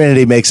 The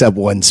Trinity makes up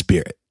one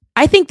spirit.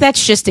 I think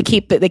that's just to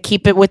keep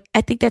it with.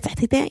 I think that's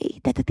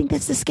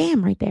the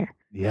scam right there.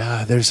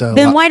 Yeah, there's a.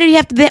 Then why do you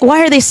have to?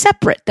 Why are they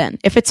separate then?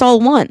 If it's all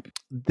one,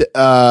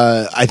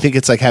 I think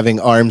it's like having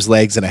arms,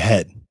 legs, and a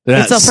head. They're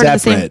not It's all part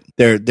of the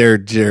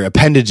separate. They're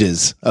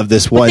appendages of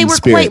this but one they were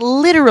spirit. quite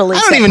literally.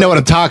 I don't even know what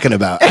I'm talking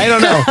about. I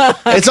don't know.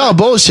 It's all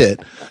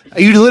bullshit.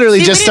 You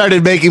literally just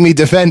started making me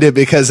defend it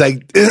because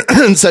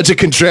I'm such a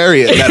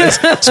contrarian that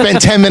I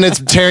spent 10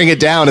 minutes tearing it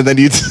down, and then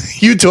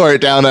you tore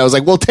it down. And I was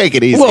like, well, take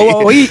it easy.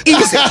 Whoa, easy.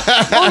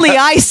 Only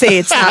I say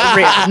it's not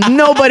real.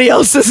 Nobody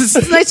else is.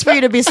 It's nice for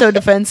you to be so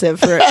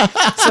defensive for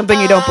something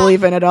you don't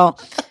believe in at all.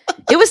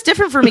 It was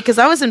different for me because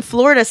I was in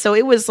Florida, so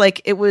it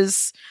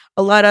was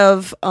a lot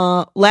of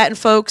Latin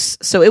folks.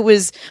 So it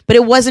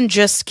wasn't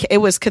just, it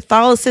was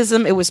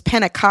Catholicism. It was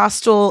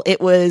Pentecostal. It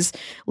was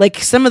like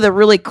some of the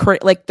really,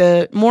 like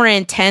the more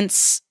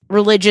intense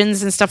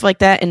religions and stuff like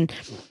that. And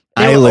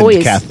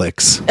Island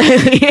Catholics.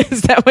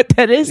 Is that what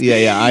that is?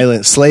 Yeah.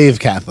 Island slave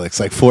Catholics,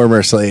 like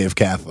former slave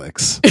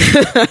Catholics.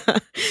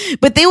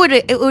 But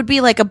it would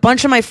be like a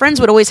bunch of my friends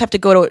would always have to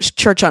go to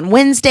church on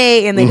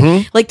Wednesday, and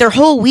then like their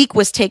whole week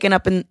was taken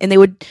up, and they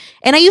would,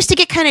 and I used to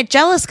get kind of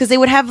jealous because they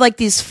would have like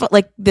these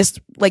this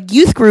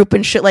youth group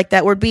and shit like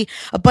that, where it'd be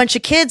a bunch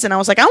of kids, and I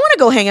was like, I want to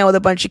go hang out with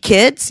a bunch of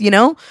kids, you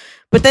know?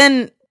 But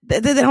then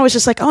I was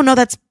just like, oh no,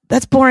 that's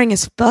boring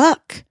as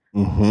fuck.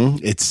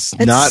 It's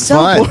not so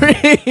fun. boring.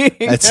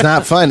 It's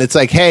not fun. It's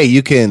like, hey,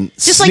 you can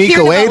Just like sneak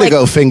hearing away about, to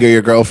go finger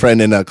your girlfriend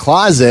in a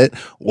closet,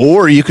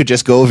 or you could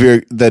just go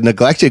over the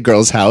neglected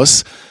girl's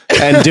house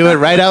and do it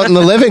right out in the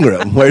living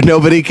room where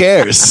nobody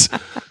cares.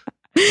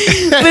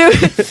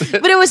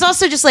 but it was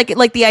also just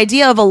like the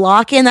idea of a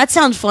lock-in. That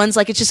sounds fun. It's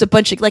like it's just a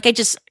bunch of I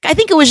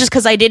think it was just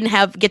because I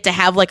didn't get to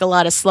have like a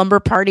lot of slumber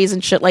parties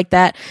and shit like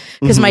that,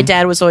 because my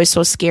dad was always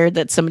so scared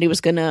that somebody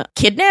was gonna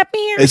kidnap me.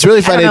 It's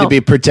really funny to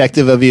be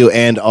protective of you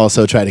and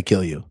also try to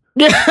kill you.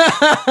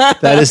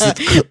 That is,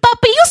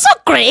 Papa, you're so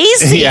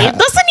crazy. Yeah. It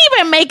doesn't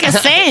even make a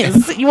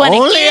sense. You want to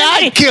Only kill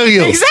I me. kill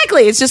you.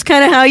 Exactly. It's just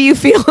kind of how you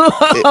feel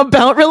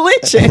about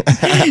religion.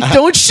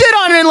 Don't shit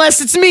on it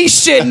unless it's me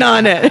shitting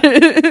on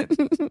it.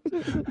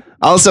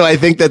 Also, I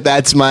think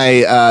that's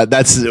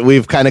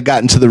we've kind of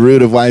gotten to the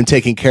root of why I'm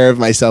taking care of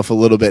myself a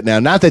little bit now.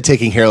 Not that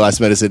taking hair loss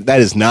medicine, that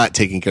is not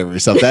taking care of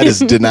yourself. That is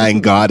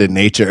denying God and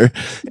nature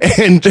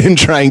and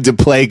trying to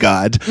play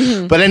God.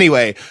 But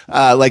anyway,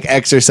 like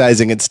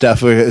exercising and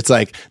stuff, where it's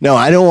like, no,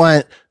 I don't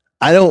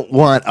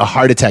want a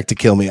heart attack to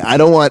kill me. I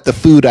don't want the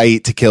food I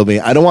eat to kill me.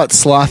 I don't want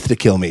sloth to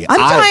kill me. I'm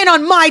dying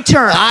on my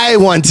terms. I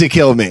want to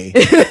kill me.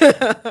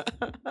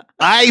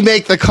 I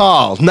make the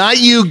call, not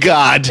you,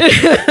 God.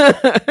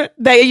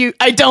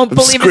 I don't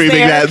believe it's Screaming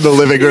there. that in the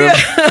living room.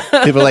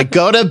 People are like,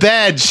 go to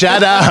bed.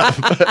 Shut up.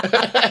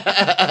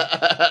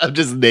 I'm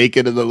just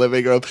naked in the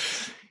living room.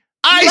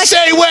 I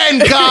say when,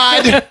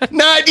 God,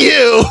 not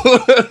you.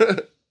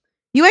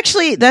 You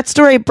actually, that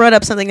story brought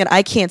up something that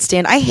I can't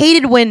stand. I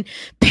hated when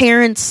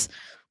parents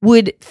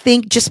would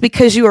think just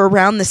because you were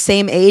around the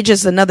same age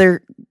as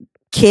another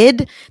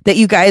kid that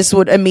you guys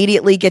would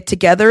immediately get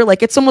together.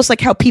 Like, it's almost like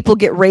how people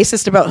get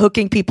racist about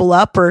hooking people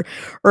up, or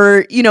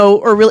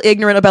really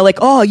ignorant about like,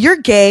 oh, you're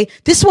gay,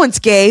 this one's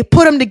gay,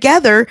 put them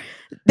together.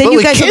 Then but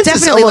you guys will kids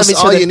definitely love is each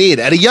all other. you need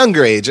at a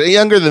younger age,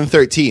 younger than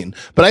 13.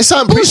 But I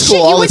saw in preschool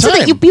all the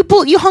time.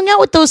 You hung out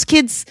with those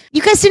kids.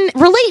 You guys didn't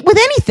relate with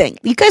anything.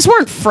 You guys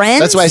weren't friends.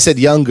 That's why I said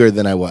younger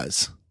than I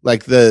was.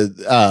 Like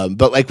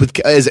but like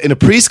as in a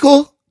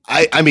preschool,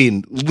 I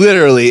mean,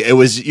 literally, it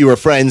was you were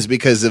friends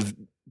because of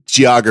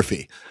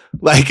geography.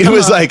 Like it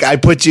was like I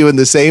put you in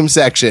the same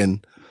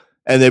section,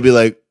 and they'd be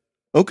like,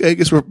 okay, I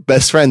guess we're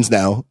best friends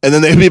now. And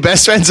then they'd be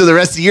best friends for the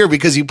rest of the year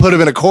because you put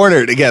them in a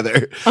corner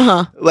together.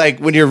 Like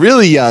when you're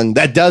really young,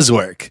 that does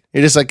work.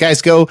 You're just like,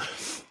 guys, go.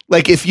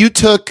 Like if you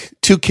took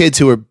two kids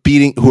who are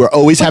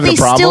always having a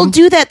problem. They still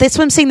do that. That's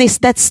what I'm saying.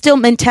 That's still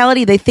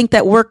mentality. They think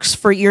that works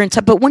for your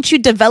entire. But once you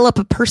develop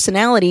a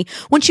personality,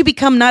 once you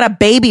become not a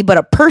baby but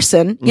a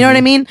person, you know what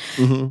I mean?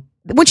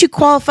 Once you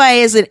qualify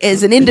as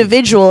an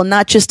individual,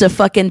 not just a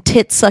fucking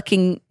tit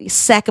sucking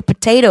sack of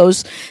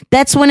potatoes,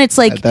 that's when it's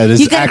like that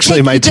is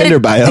actually my Tinder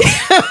bio.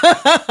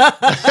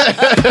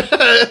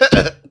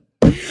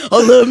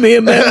 I love me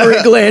a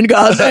mammary gland.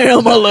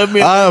 Goddamn, I love me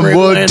a I'm mammary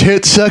one gland.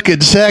 tit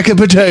sucking sack of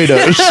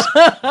potatoes.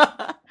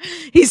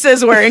 He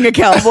says wearing a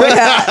cowboy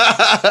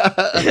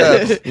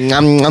hat.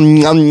 Nom, nom,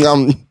 nom,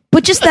 nom.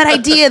 But just that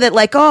idea that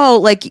like, oh,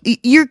 like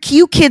you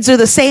kids are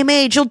the same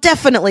age, you'll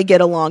definitely get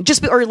along.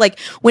 Or like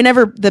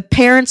whenever the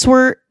parents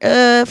were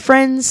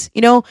friends,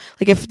 you know,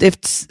 like if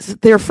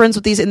they're friends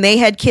with these and they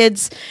had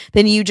kids,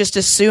 then you just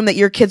assume that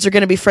your kids are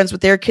going to be friends with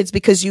their kids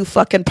because you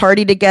fucking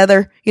party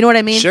together. You know what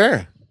I mean?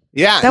 Sure.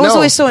 Yeah. That was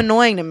always so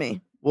annoying to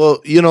me.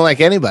 Well, you don't like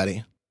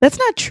anybody. That's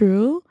not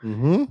true.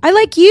 Mm-hmm. I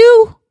like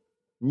you.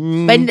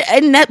 And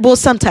that, well,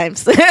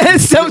 sometimes,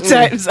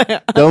 sometimes.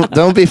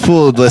 Don't be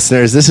fooled,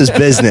 listeners. This is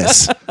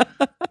business.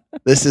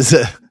 This is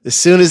as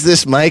soon as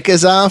this mic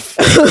is off,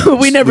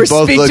 we never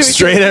both speak look to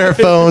straight each at other. our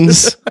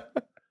phones.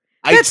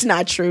 That's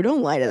not true.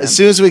 Don't lie to them. As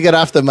soon as we get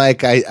off the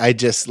mic, I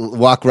just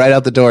walk right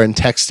out the door and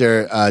text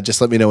her.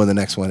 Just let me know when the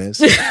next one is.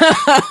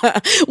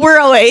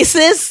 We're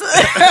Oasis.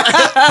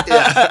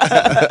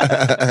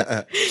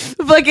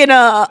 Fucking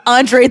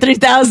Andre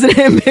 3000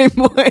 and Big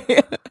Boy.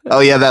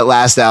 Oh yeah, that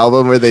last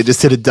album where they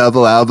just did a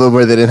double album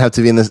where they didn't have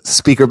to be in the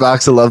speaker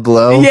box of Love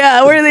Below.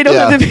 Yeah, where they don't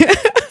have to be.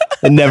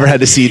 And never had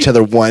to see each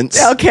other once.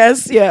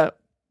 Outcasts, yeah.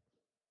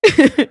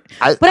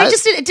 I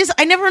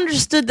never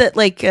understood that,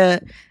 like,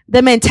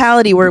 the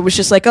mentality where it was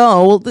just like,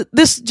 oh, well,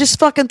 this just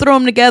fucking throw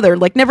them together,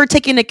 like never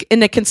taking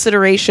into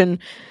consideration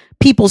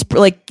people's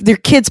like their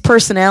kids'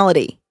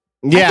 personality.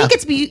 Yeah,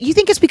 you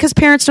think it's because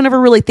parents don't ever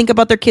really think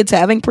about their kids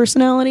having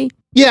personality?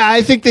 Yeah,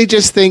 I think they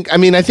just think. I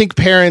mean, I think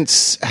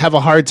parents have a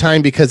hard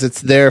time because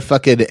it's their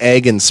fucking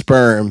egg and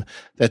sperm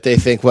that they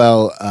think,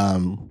 well,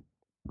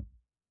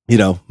 you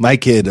know, my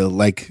kid will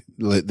like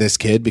this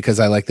kid because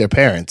I like their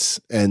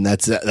parents, and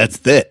that's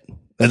it.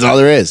 That's all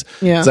there is.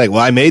 Yeah. It's like, well,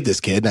 I made this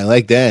kid and I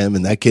like them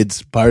and that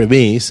kid's part of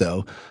me.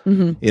 So,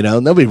 you know,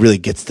 nobody really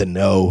gets to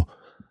know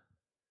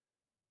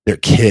their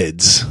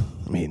kids.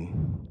 I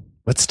mean,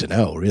 what's to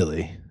know,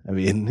 really? I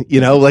mean,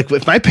 you know, like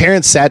if my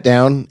parents sat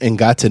down and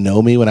got to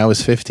know me when I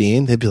was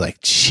 15, they'd be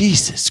like,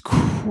 Jesus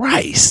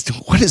Christ,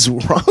 what is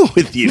wrong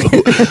with you?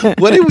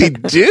 What did we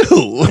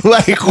do?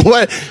 Like,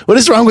 what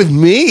is wrong with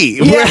me?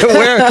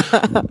 Yeah.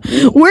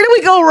 Where did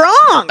we go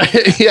wrong?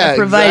 Yeah, I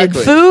provided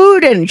exactly.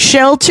 food and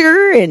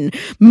shelter and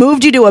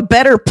moved you to a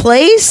better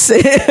place.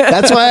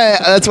 That's why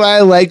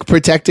I like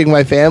protecting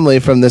my family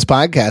from this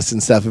podcast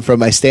and stuff and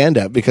from my stand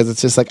up, because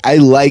it's just like I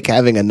like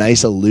having a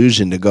nice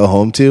illusion to go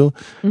home to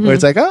where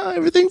it's like, oh,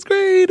 everything's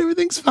great,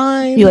 everything's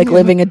fine. You like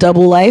living a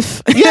double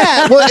life?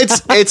 Yeah, well,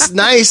 it's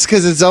nice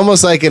because it's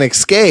almost like an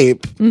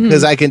escape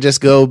because I can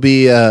just go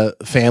be a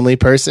family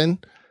person.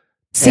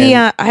 See,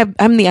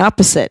 I'm the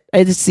opposite.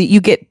 You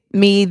get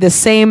me the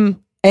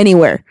same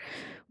anywhere.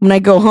 When I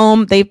go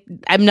home,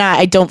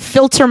 I don't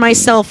filter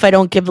myself. I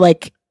don't give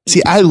like.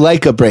 See, I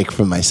like a break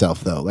from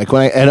myself though. Like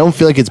when I don't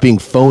feel like it's being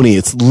phony.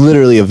 It's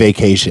literally a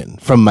vacation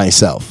from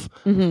myself.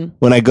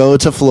 When I go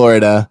to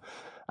Florida,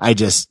 I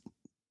just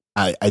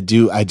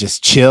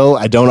chill.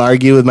 I don't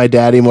argue with my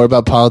dad anymore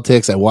about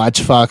politics. I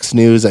watch Fox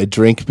News. I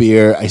drink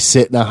beer. I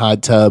sit in a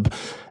hot tub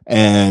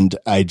and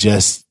I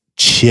just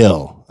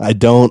chill. I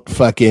don't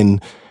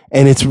fucking,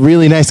 and it's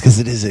really nice because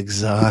it is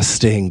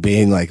exhausting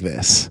being like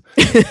this.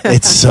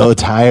 It's so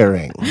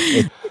tiring.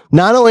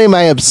 Not only am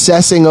I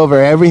obsessing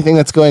over everything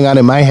that's going on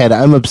in my head,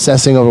 I'm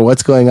obsessing over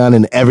what's going on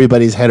in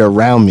everybody's head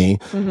around me,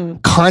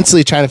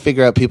 constantly trying to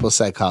figure out people's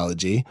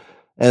psychology.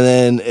 And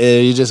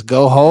then you just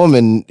go home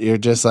and you're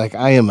just like,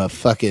 I am a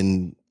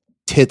fucking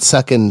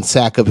tit-sucking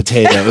sack of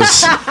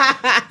potatoes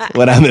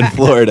when I'm in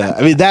Florida.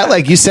 I mean, that,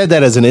 like, you said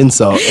that as an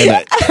insult.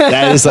 And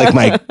that is like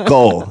my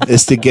goal,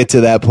 is to get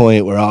to that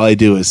point where all I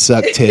do is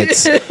suck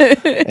tits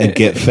and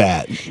get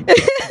fat.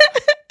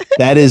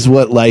 That is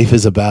what life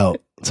is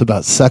about. It's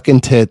about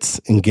sucking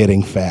tits and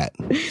getting fat.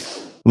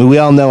 I mean, we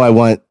all know I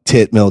want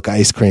tit milk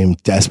ice cream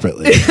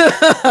desperately,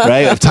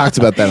 right? I've talked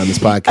about that on this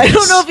podcast. I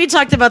don't know if you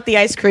talked about the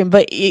ice cream,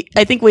 but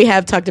I think we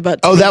have talked about.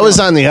 Oh, that was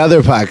on the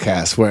other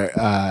podcast where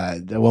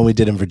the one we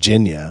did in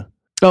Virginia.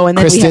 Oh, and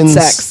then we had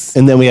sex.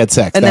 And then we had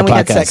sex. And then we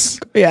had podcast. sex.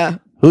 Yeah.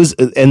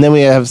 And then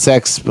we have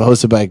sex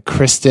hosted by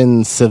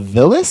Kristen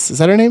Civilis. Is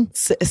that her name?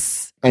 Kristen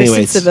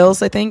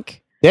Civilis, I think.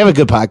 They have a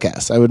good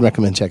podcast. I would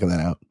recommend checking that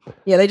out.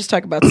 Yeah, they just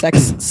talk about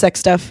sex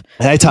stuff.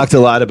 And I talked a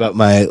lot about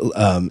my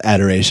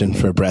adoration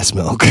for breast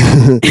milk.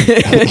 Let's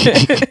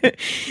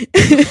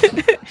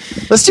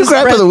do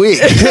Grap of the Week.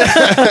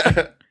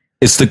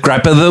 It's the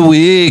Grap of the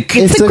Week.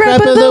 It's the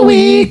Grap of the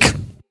Week.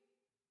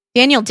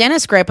 Daniel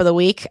Dennis, Grap of the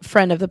Week,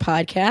 friend of the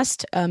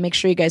podcast. Make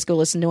sure you guys go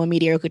listen to A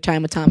Mediocre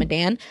Time with Tom and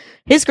Dan.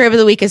 His Grap of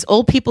the Week is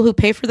old people who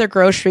pay for their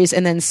groceries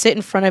and then sit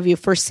in front of you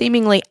for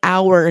seemingly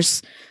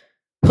hours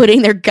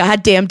putting their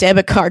goddamn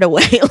debit card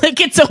away.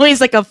 Like it's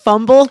always like a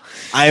fumble.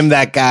 I'm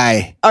that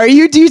guy. Are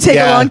you? Do you take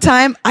Yeah. a long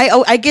time?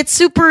 I get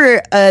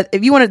super.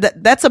 If you want to,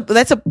 that's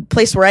a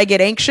place where I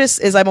get anxious.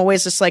 Is I'm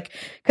always just like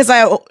because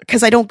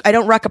I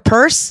don't rock a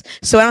purse,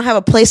 so I don't have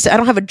a place. I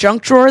don't have a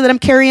junk drawer that I'm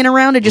carrying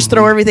around and just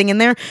throw everything in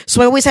there.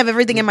 So I always have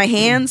everything in my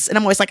hands, and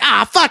I'm always like,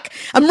 fuck,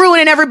 I'm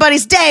ruining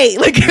everybody's day.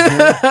 Like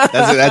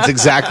That's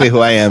exactly who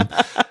I am.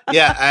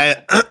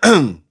 Yeah,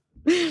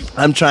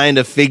 I'm trying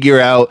to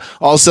figure out.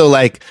 Also,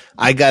 like,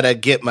 I gotta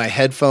get my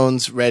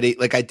headphones ready.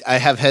 Like, I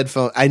have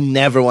headphones. I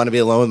never want to be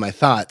alone with my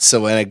thoughts.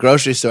 So when I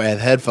grocery store, I have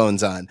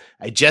headphones on.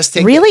 I just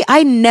take. Really,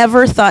 I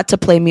never thought to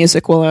play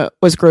music while I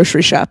was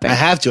grocery shopping. I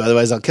have to,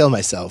 otherwise I'll kill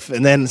myself.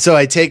 And then, so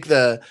I take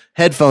the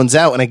headphones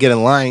out when I get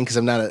in line because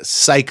I'm not a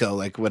psycho.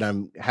 Like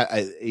when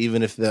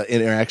even if the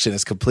interaction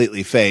is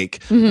completely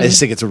fake, I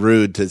just think it's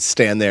rude to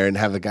stand there and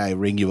have a guy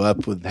ring you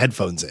up with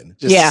headphones in.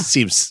 It just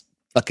seems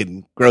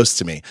fucking gross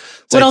to me.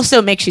 So What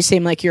also makes you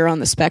seem like you're on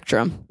the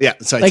spectrum. Yeah,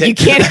 so I Like you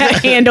can't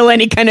handle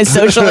any kind of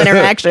social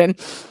interaction.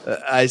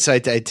 I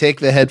take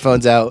the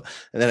headphones out,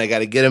 and then I got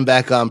to get them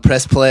back on,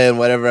 press play on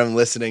whatever I'm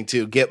listening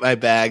to, get my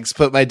bags,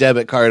 put my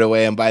debit card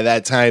away, and by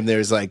that time,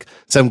 there's like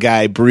some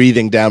guy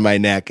breathing down my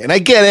neck. And I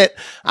get it.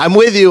 I'm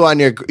with you on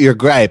your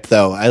gripe,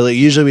 though.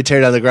 Usually we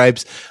tear down the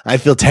gripes. I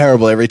feel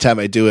terrible every time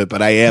I do it,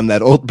 but I am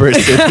that old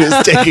person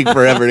who's taking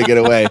forever to get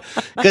away.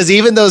 Because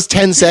even those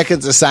 10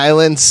 seconds of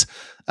silence,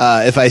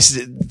 if I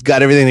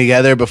got everything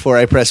together before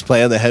I press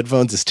play on the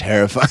headphones, is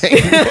terrifying.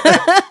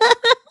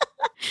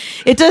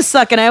 It does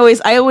suck, and I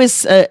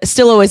always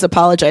still always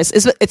apologize,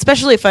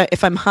 especially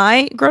if I'm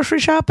high grocery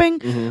shopping,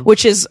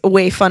 which is a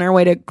way funner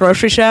way to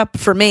grocery shop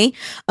for me.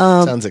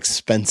 Sounds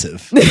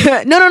expensive. No.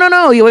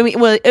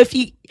 Well, if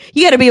you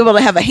got to be able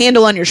to have a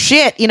handle on your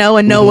shit,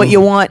 and know what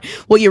you want,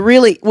 what you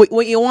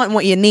want, and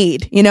what you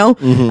need.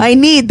 I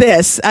need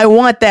this, I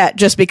want that,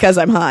 just because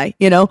I'm high.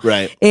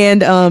 Right.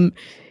 And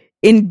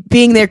in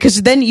being there, because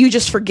then you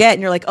just forget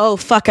and you're like, oh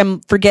fuck,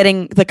 I'm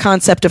forgetting the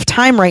concept of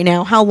time right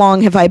now. How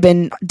long have I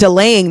been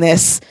delaying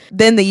this?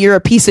 Then the "you're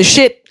a piece of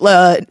shit"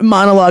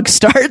 monologue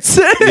starts.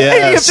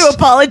 Yes. You have to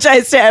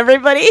apologize to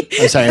everybody.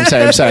 I'm sorry. I'm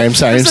so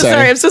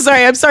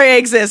sorry. I'm sorry I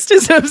exist.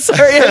 I'm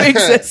sorry I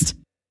exist.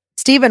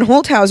 Stephen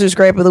Holthauser's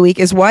gripe of the week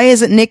is, why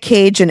isn't Nick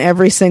Cage in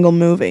every single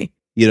movie?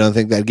 You don't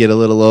think that'd get a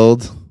little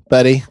old,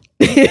 buddy?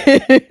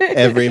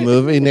 Every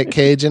movie, Nick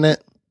Cage in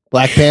it?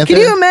 Black Panther?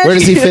 Can you imagine? Where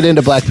does he fit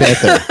into Black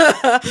Panther?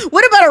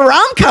 What about a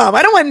rom-com?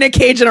 I don't want Nick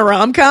Cage in a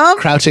rom-com.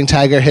 Crouching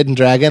Tiger, Hidden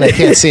Dragon? I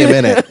can't see him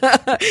in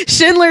it.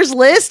 Schindler's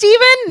List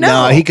even?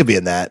 No, he could be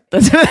in that.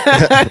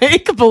 He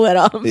could pull that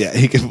off. Yeah,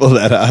 he can pull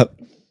that up.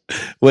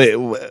 Wait,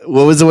 what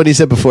was the one he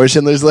said before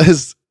Schindler's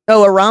List?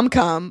 Oh, a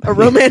rom-com. A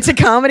romantic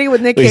comedy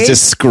with Nick Cage? He's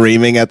just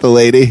screaming at the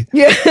lady.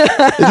 Yeah.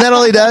 Isn't that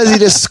all he does? He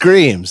just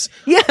screams.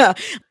 Yeah.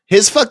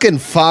 His fucking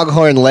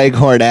foghorn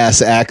leghorn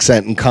ass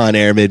accent in Con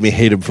Air made me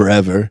hate him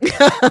forever.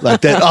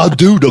 Like that, I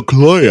do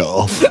declare.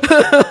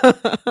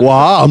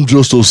 Why, I'm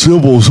just a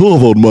simple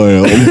servant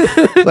man.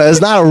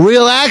 That's not a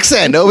real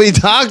accent. Nobody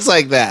talks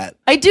like that.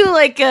 I do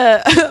like,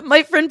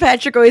 my friend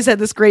Patrick always had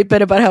this great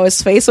bit about how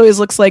his face always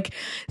looks like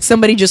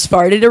somebody just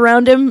farted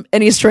around him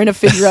and he's trying to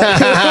figure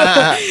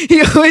out.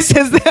 He always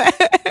says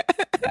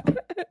that.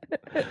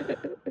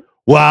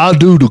 Well, I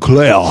do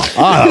declare,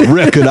 I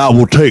reckon I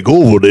will take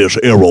over this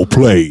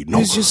aeroplane.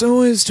 He's just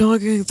always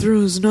talking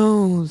through his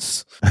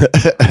nose.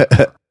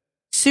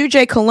 Sue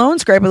J.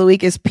 Cologne's gripe of the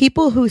week is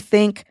people who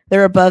think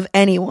they're above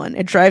anyone.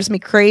 It drives me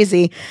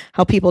crazy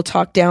how people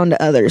talk down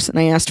to others. And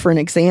I asked for an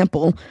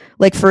example.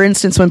 Like, for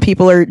instance, when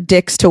people are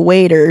dicks to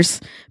waiters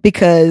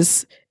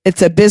because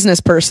it's a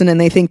business person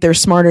and they think they're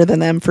smarter than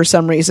them for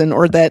some reason,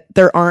 or that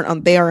they aren't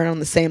on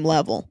the same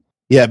level.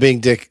 Yeah, being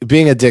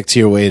a dick to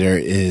your waiter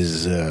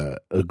is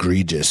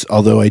egregious.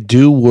 Although I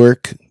do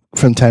work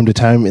from time to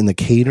time in the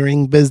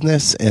catering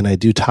business, and I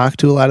do talk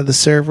to a lot of the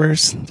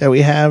servers that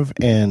we have,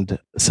 and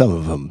some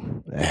of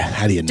them,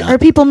 how do you not? Are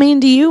people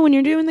mean to you when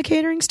you're doing the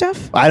catering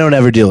stuff? I don't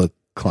ever deal with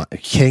clients. Are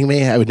you kidding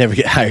me? I would never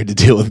get hired to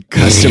deal with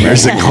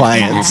customers and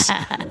clients.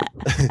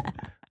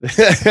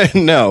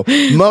 No.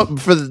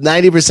 For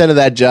 90% of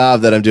that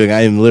job that I'm doing,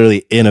 I am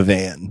literally in a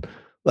van.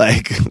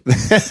 Like,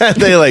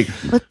 they like,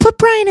 put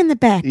Brian in the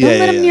back. Don't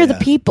let him near the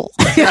people.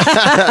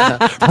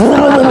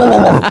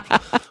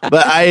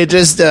 But I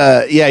just,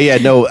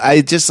 no,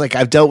 I just like,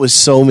 I've dealt with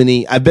so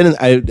many, I've been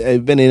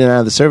in and out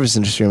of the service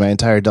industry my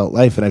entire adult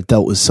life, and I've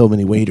dealt with so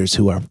many waiters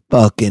who are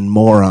fucking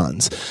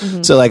morons.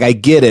 Mm-hmm. So like, I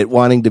get it,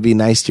 wanting to be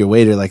nice to your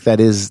waiter. Like that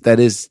is, I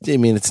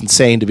mean, it's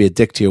insane to be a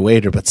dick to your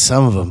waiter, but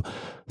some of them,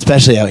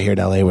 especially out here in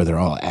LA where they're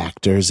all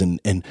actors and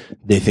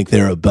they think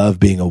they're above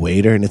being a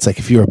waiter. And it's like,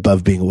 if you're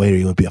above being a waiter,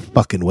 you wouldn't be a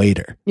fucking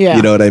waiter. Yeah.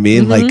 You know what I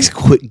mean?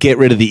 Mm-hmm. Like, get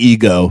rid of the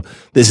ego.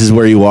 This is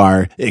where you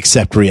are,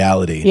 accept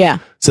reality. Yeah.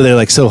 So they're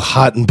like so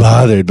hot and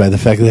bothered by the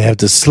fact that they have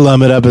to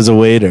slum it up as a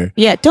waiter.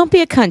 Yeah. Don't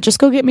be a cunt. Just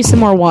go get me some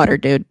more water,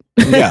 dude.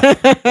 Yeah,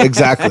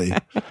 exactly.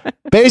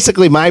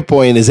 Basically, my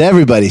point is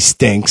everybody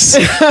stinks.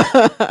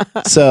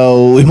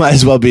 So we might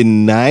as well be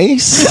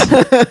nice.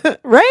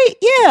 Right?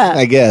 Yeah.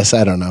 I guess.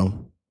 I don't know.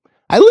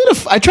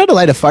 I tried to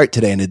light a fart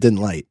today and it didn't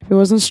light. It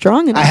wasn't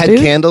strong enough. I had dude.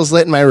 candles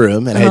lit in my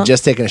room and I had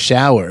just taken a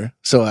shower.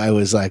 So I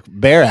was like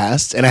bare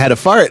assed and I had a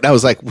fart. And I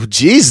was like, well,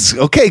 Jesus,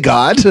 okay,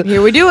 God.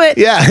 Here we do it.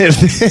 Yeah.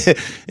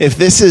 If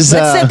this is.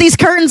 Let's set these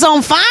curtains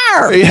on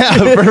fire. Yeah,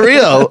 for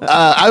real.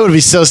 I would be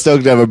so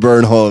stoked to have a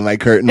burn hole in my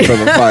curtain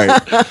from a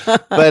fart.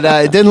 But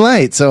it didn't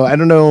light. So I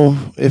don't know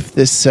if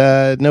this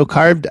no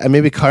carb,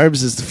 maybe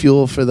carbs is the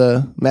fuel for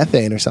the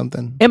methane or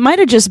something. It might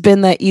have just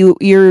been that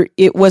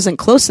it wasn't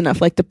close enough.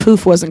 Like the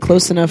poof wasn't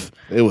close enough.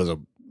 It was a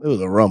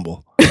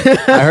rumble.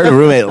 I heard a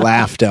roommate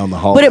laugh down the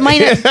hall. But it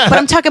might have, but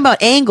I'm talking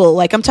about angle.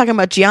 Like I'm talking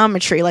about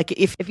geometry. Like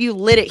if you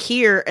lit it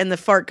here and the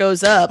fart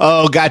goes up.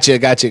 Oh, gotcha. You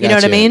know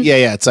what I mean?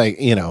 Yeah. It's like,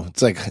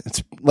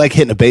 it's like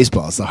hitting a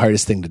baseball. It's the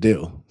hardest thing to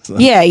do. So.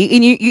 Yeah,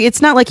 and you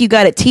it's not like you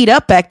got it teed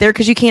up back there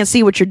because you can't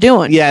see what you're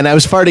doing. Yeah, and I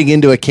was farting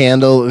into a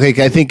candle. Like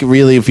I think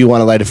really, if you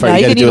want to light a fart,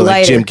 you got to do it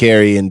like Jim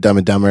Carrey and Dumb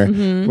and Dumber,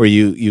 where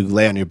you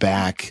lay on your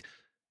back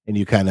and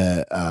you kind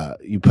of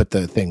you put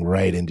the thing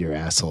right into your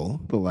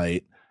asshole. The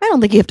light. I don't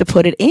think you have to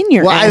put it in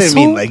your asshole. I didn't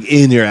mean like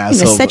in your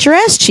asshole. Set your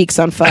ass cheeks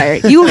on fire.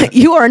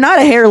 You are not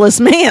a hairless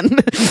man.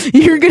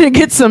 You're gonna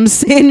get some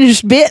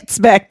singed bits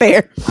back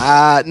there.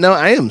 No,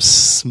 I am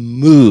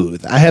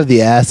smooth. I have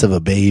the ass of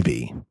a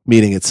baby,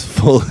 meaning it's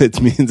full.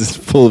 It means it's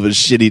full of it's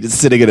sitting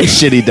in a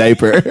shitty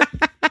diaper.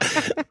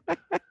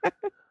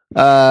 Who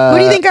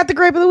do you think got the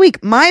gripe of the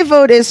week? My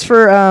vote is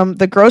for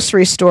the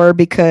grocery store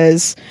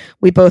because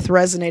we both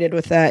resonated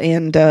with that,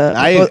 and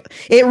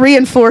it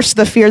reinforced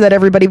the fear that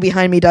everybody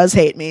behind me does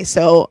hate me.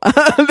 So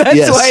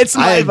that's why it's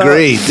my vote. I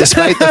agree.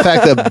 Despite the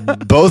fact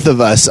that both of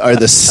us are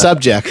the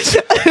subject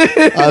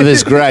of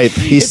his gripe,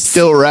 he's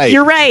still right.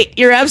 You're right.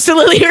 You're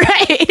absolutely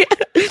right.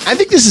 I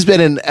think this has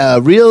been a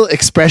real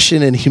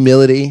expression in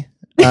humility.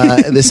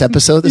 This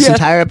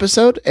entire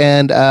episode.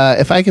 And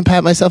if I can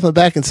pat myself on the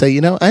back and say,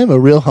 I am a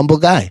real humble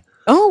guy.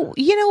 Oh,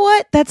 you know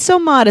what? That's so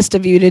modest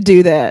of you to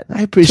do that.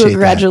 I appreciate to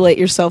congratulate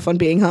yourself on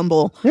being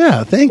humble.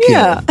 Yeah, thank you.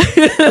 Yeah.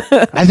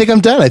 I think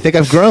I'm done. I think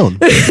I've grown.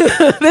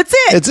 That's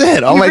it. That's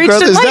it. All my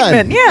growth is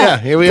done. Yeah,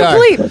 here we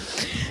complete. are.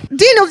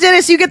 Daniel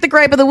Dennis, you get the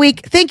gripe of the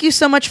week. Thank you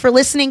so much for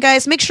listening,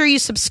 guys. Make sure you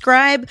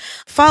subscribe.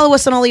 Follow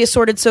us on all the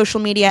assorted social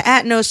media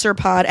at No Sir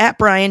Pod, at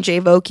Brian J.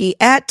 Vokey,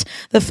 at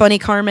The Funny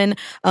Carmen.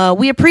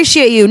 We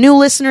appreciate you. New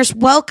listeners,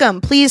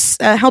 welcome. Please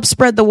help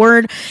spread the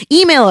word.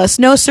 Email us,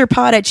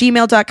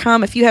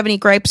 nosirpod@gmail.com if you have any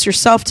gripes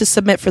yourself to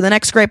submit for the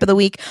next gripe of the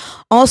week.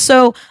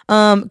 Also,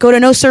 go to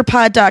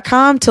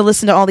nosirpod.com to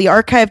listen to all the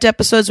archived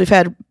episodes. We've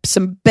had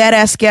some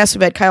badass guests.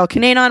 We've had Kyle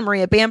Kinane on,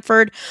 Maria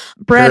Bamford,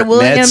 Brad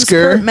Williams,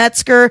 Kurt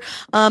Metzger.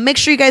 Make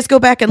sure you guys go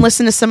back and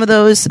listen to some of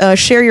those.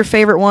 Share your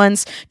favorite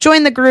ones.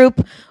 Join the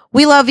group.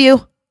 We love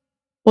you.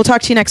 We'll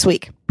talk to you next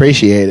week.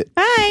 Appreciate it.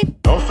 Bye.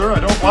 No, sir,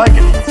 I don't like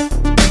it.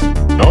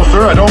 No,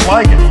 sir, I don't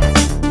like it.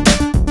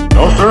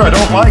 No, sir, I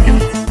don't like it.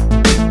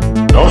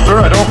 No, sir,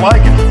 I don't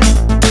like it.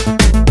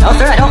 No,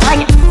 sir, I don't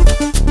like it.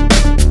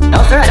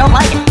 No, sir, I don't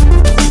like it.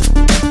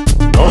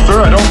 No, sir,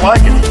 I don't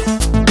like it.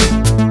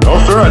 No,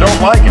 sir, I don't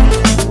like it.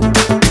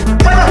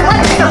 What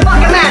is the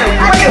fucking matter?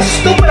 What are you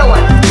stupid or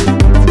what?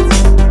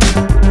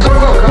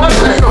 What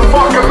is the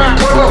fucking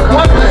matter?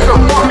 What is the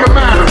fucking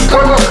matter?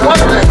 What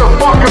is the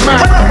fucking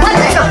matter? What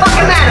is the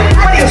fucking matter?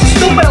 What are you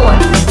stupid or what?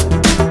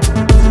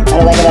 I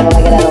don't like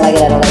it, I don't like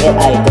it, I don't like it,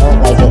 I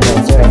don't like it. I don't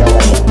like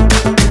it,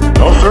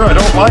 no sir, I don't like it. No, sir, I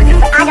don't like it.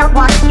 I don't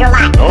want your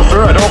life. No,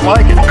 sir, I don't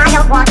like it. I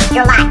don't want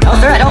your life. No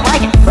sir, I don't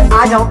like it.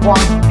 I don't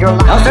want your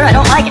life. No sir, I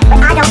don't like it.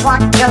 I don't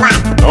want your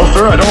life. No,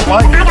 sir, I don't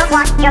like it. I don't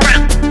want your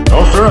life.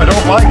 No, sir, I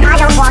don't like it. I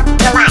don't want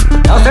your life.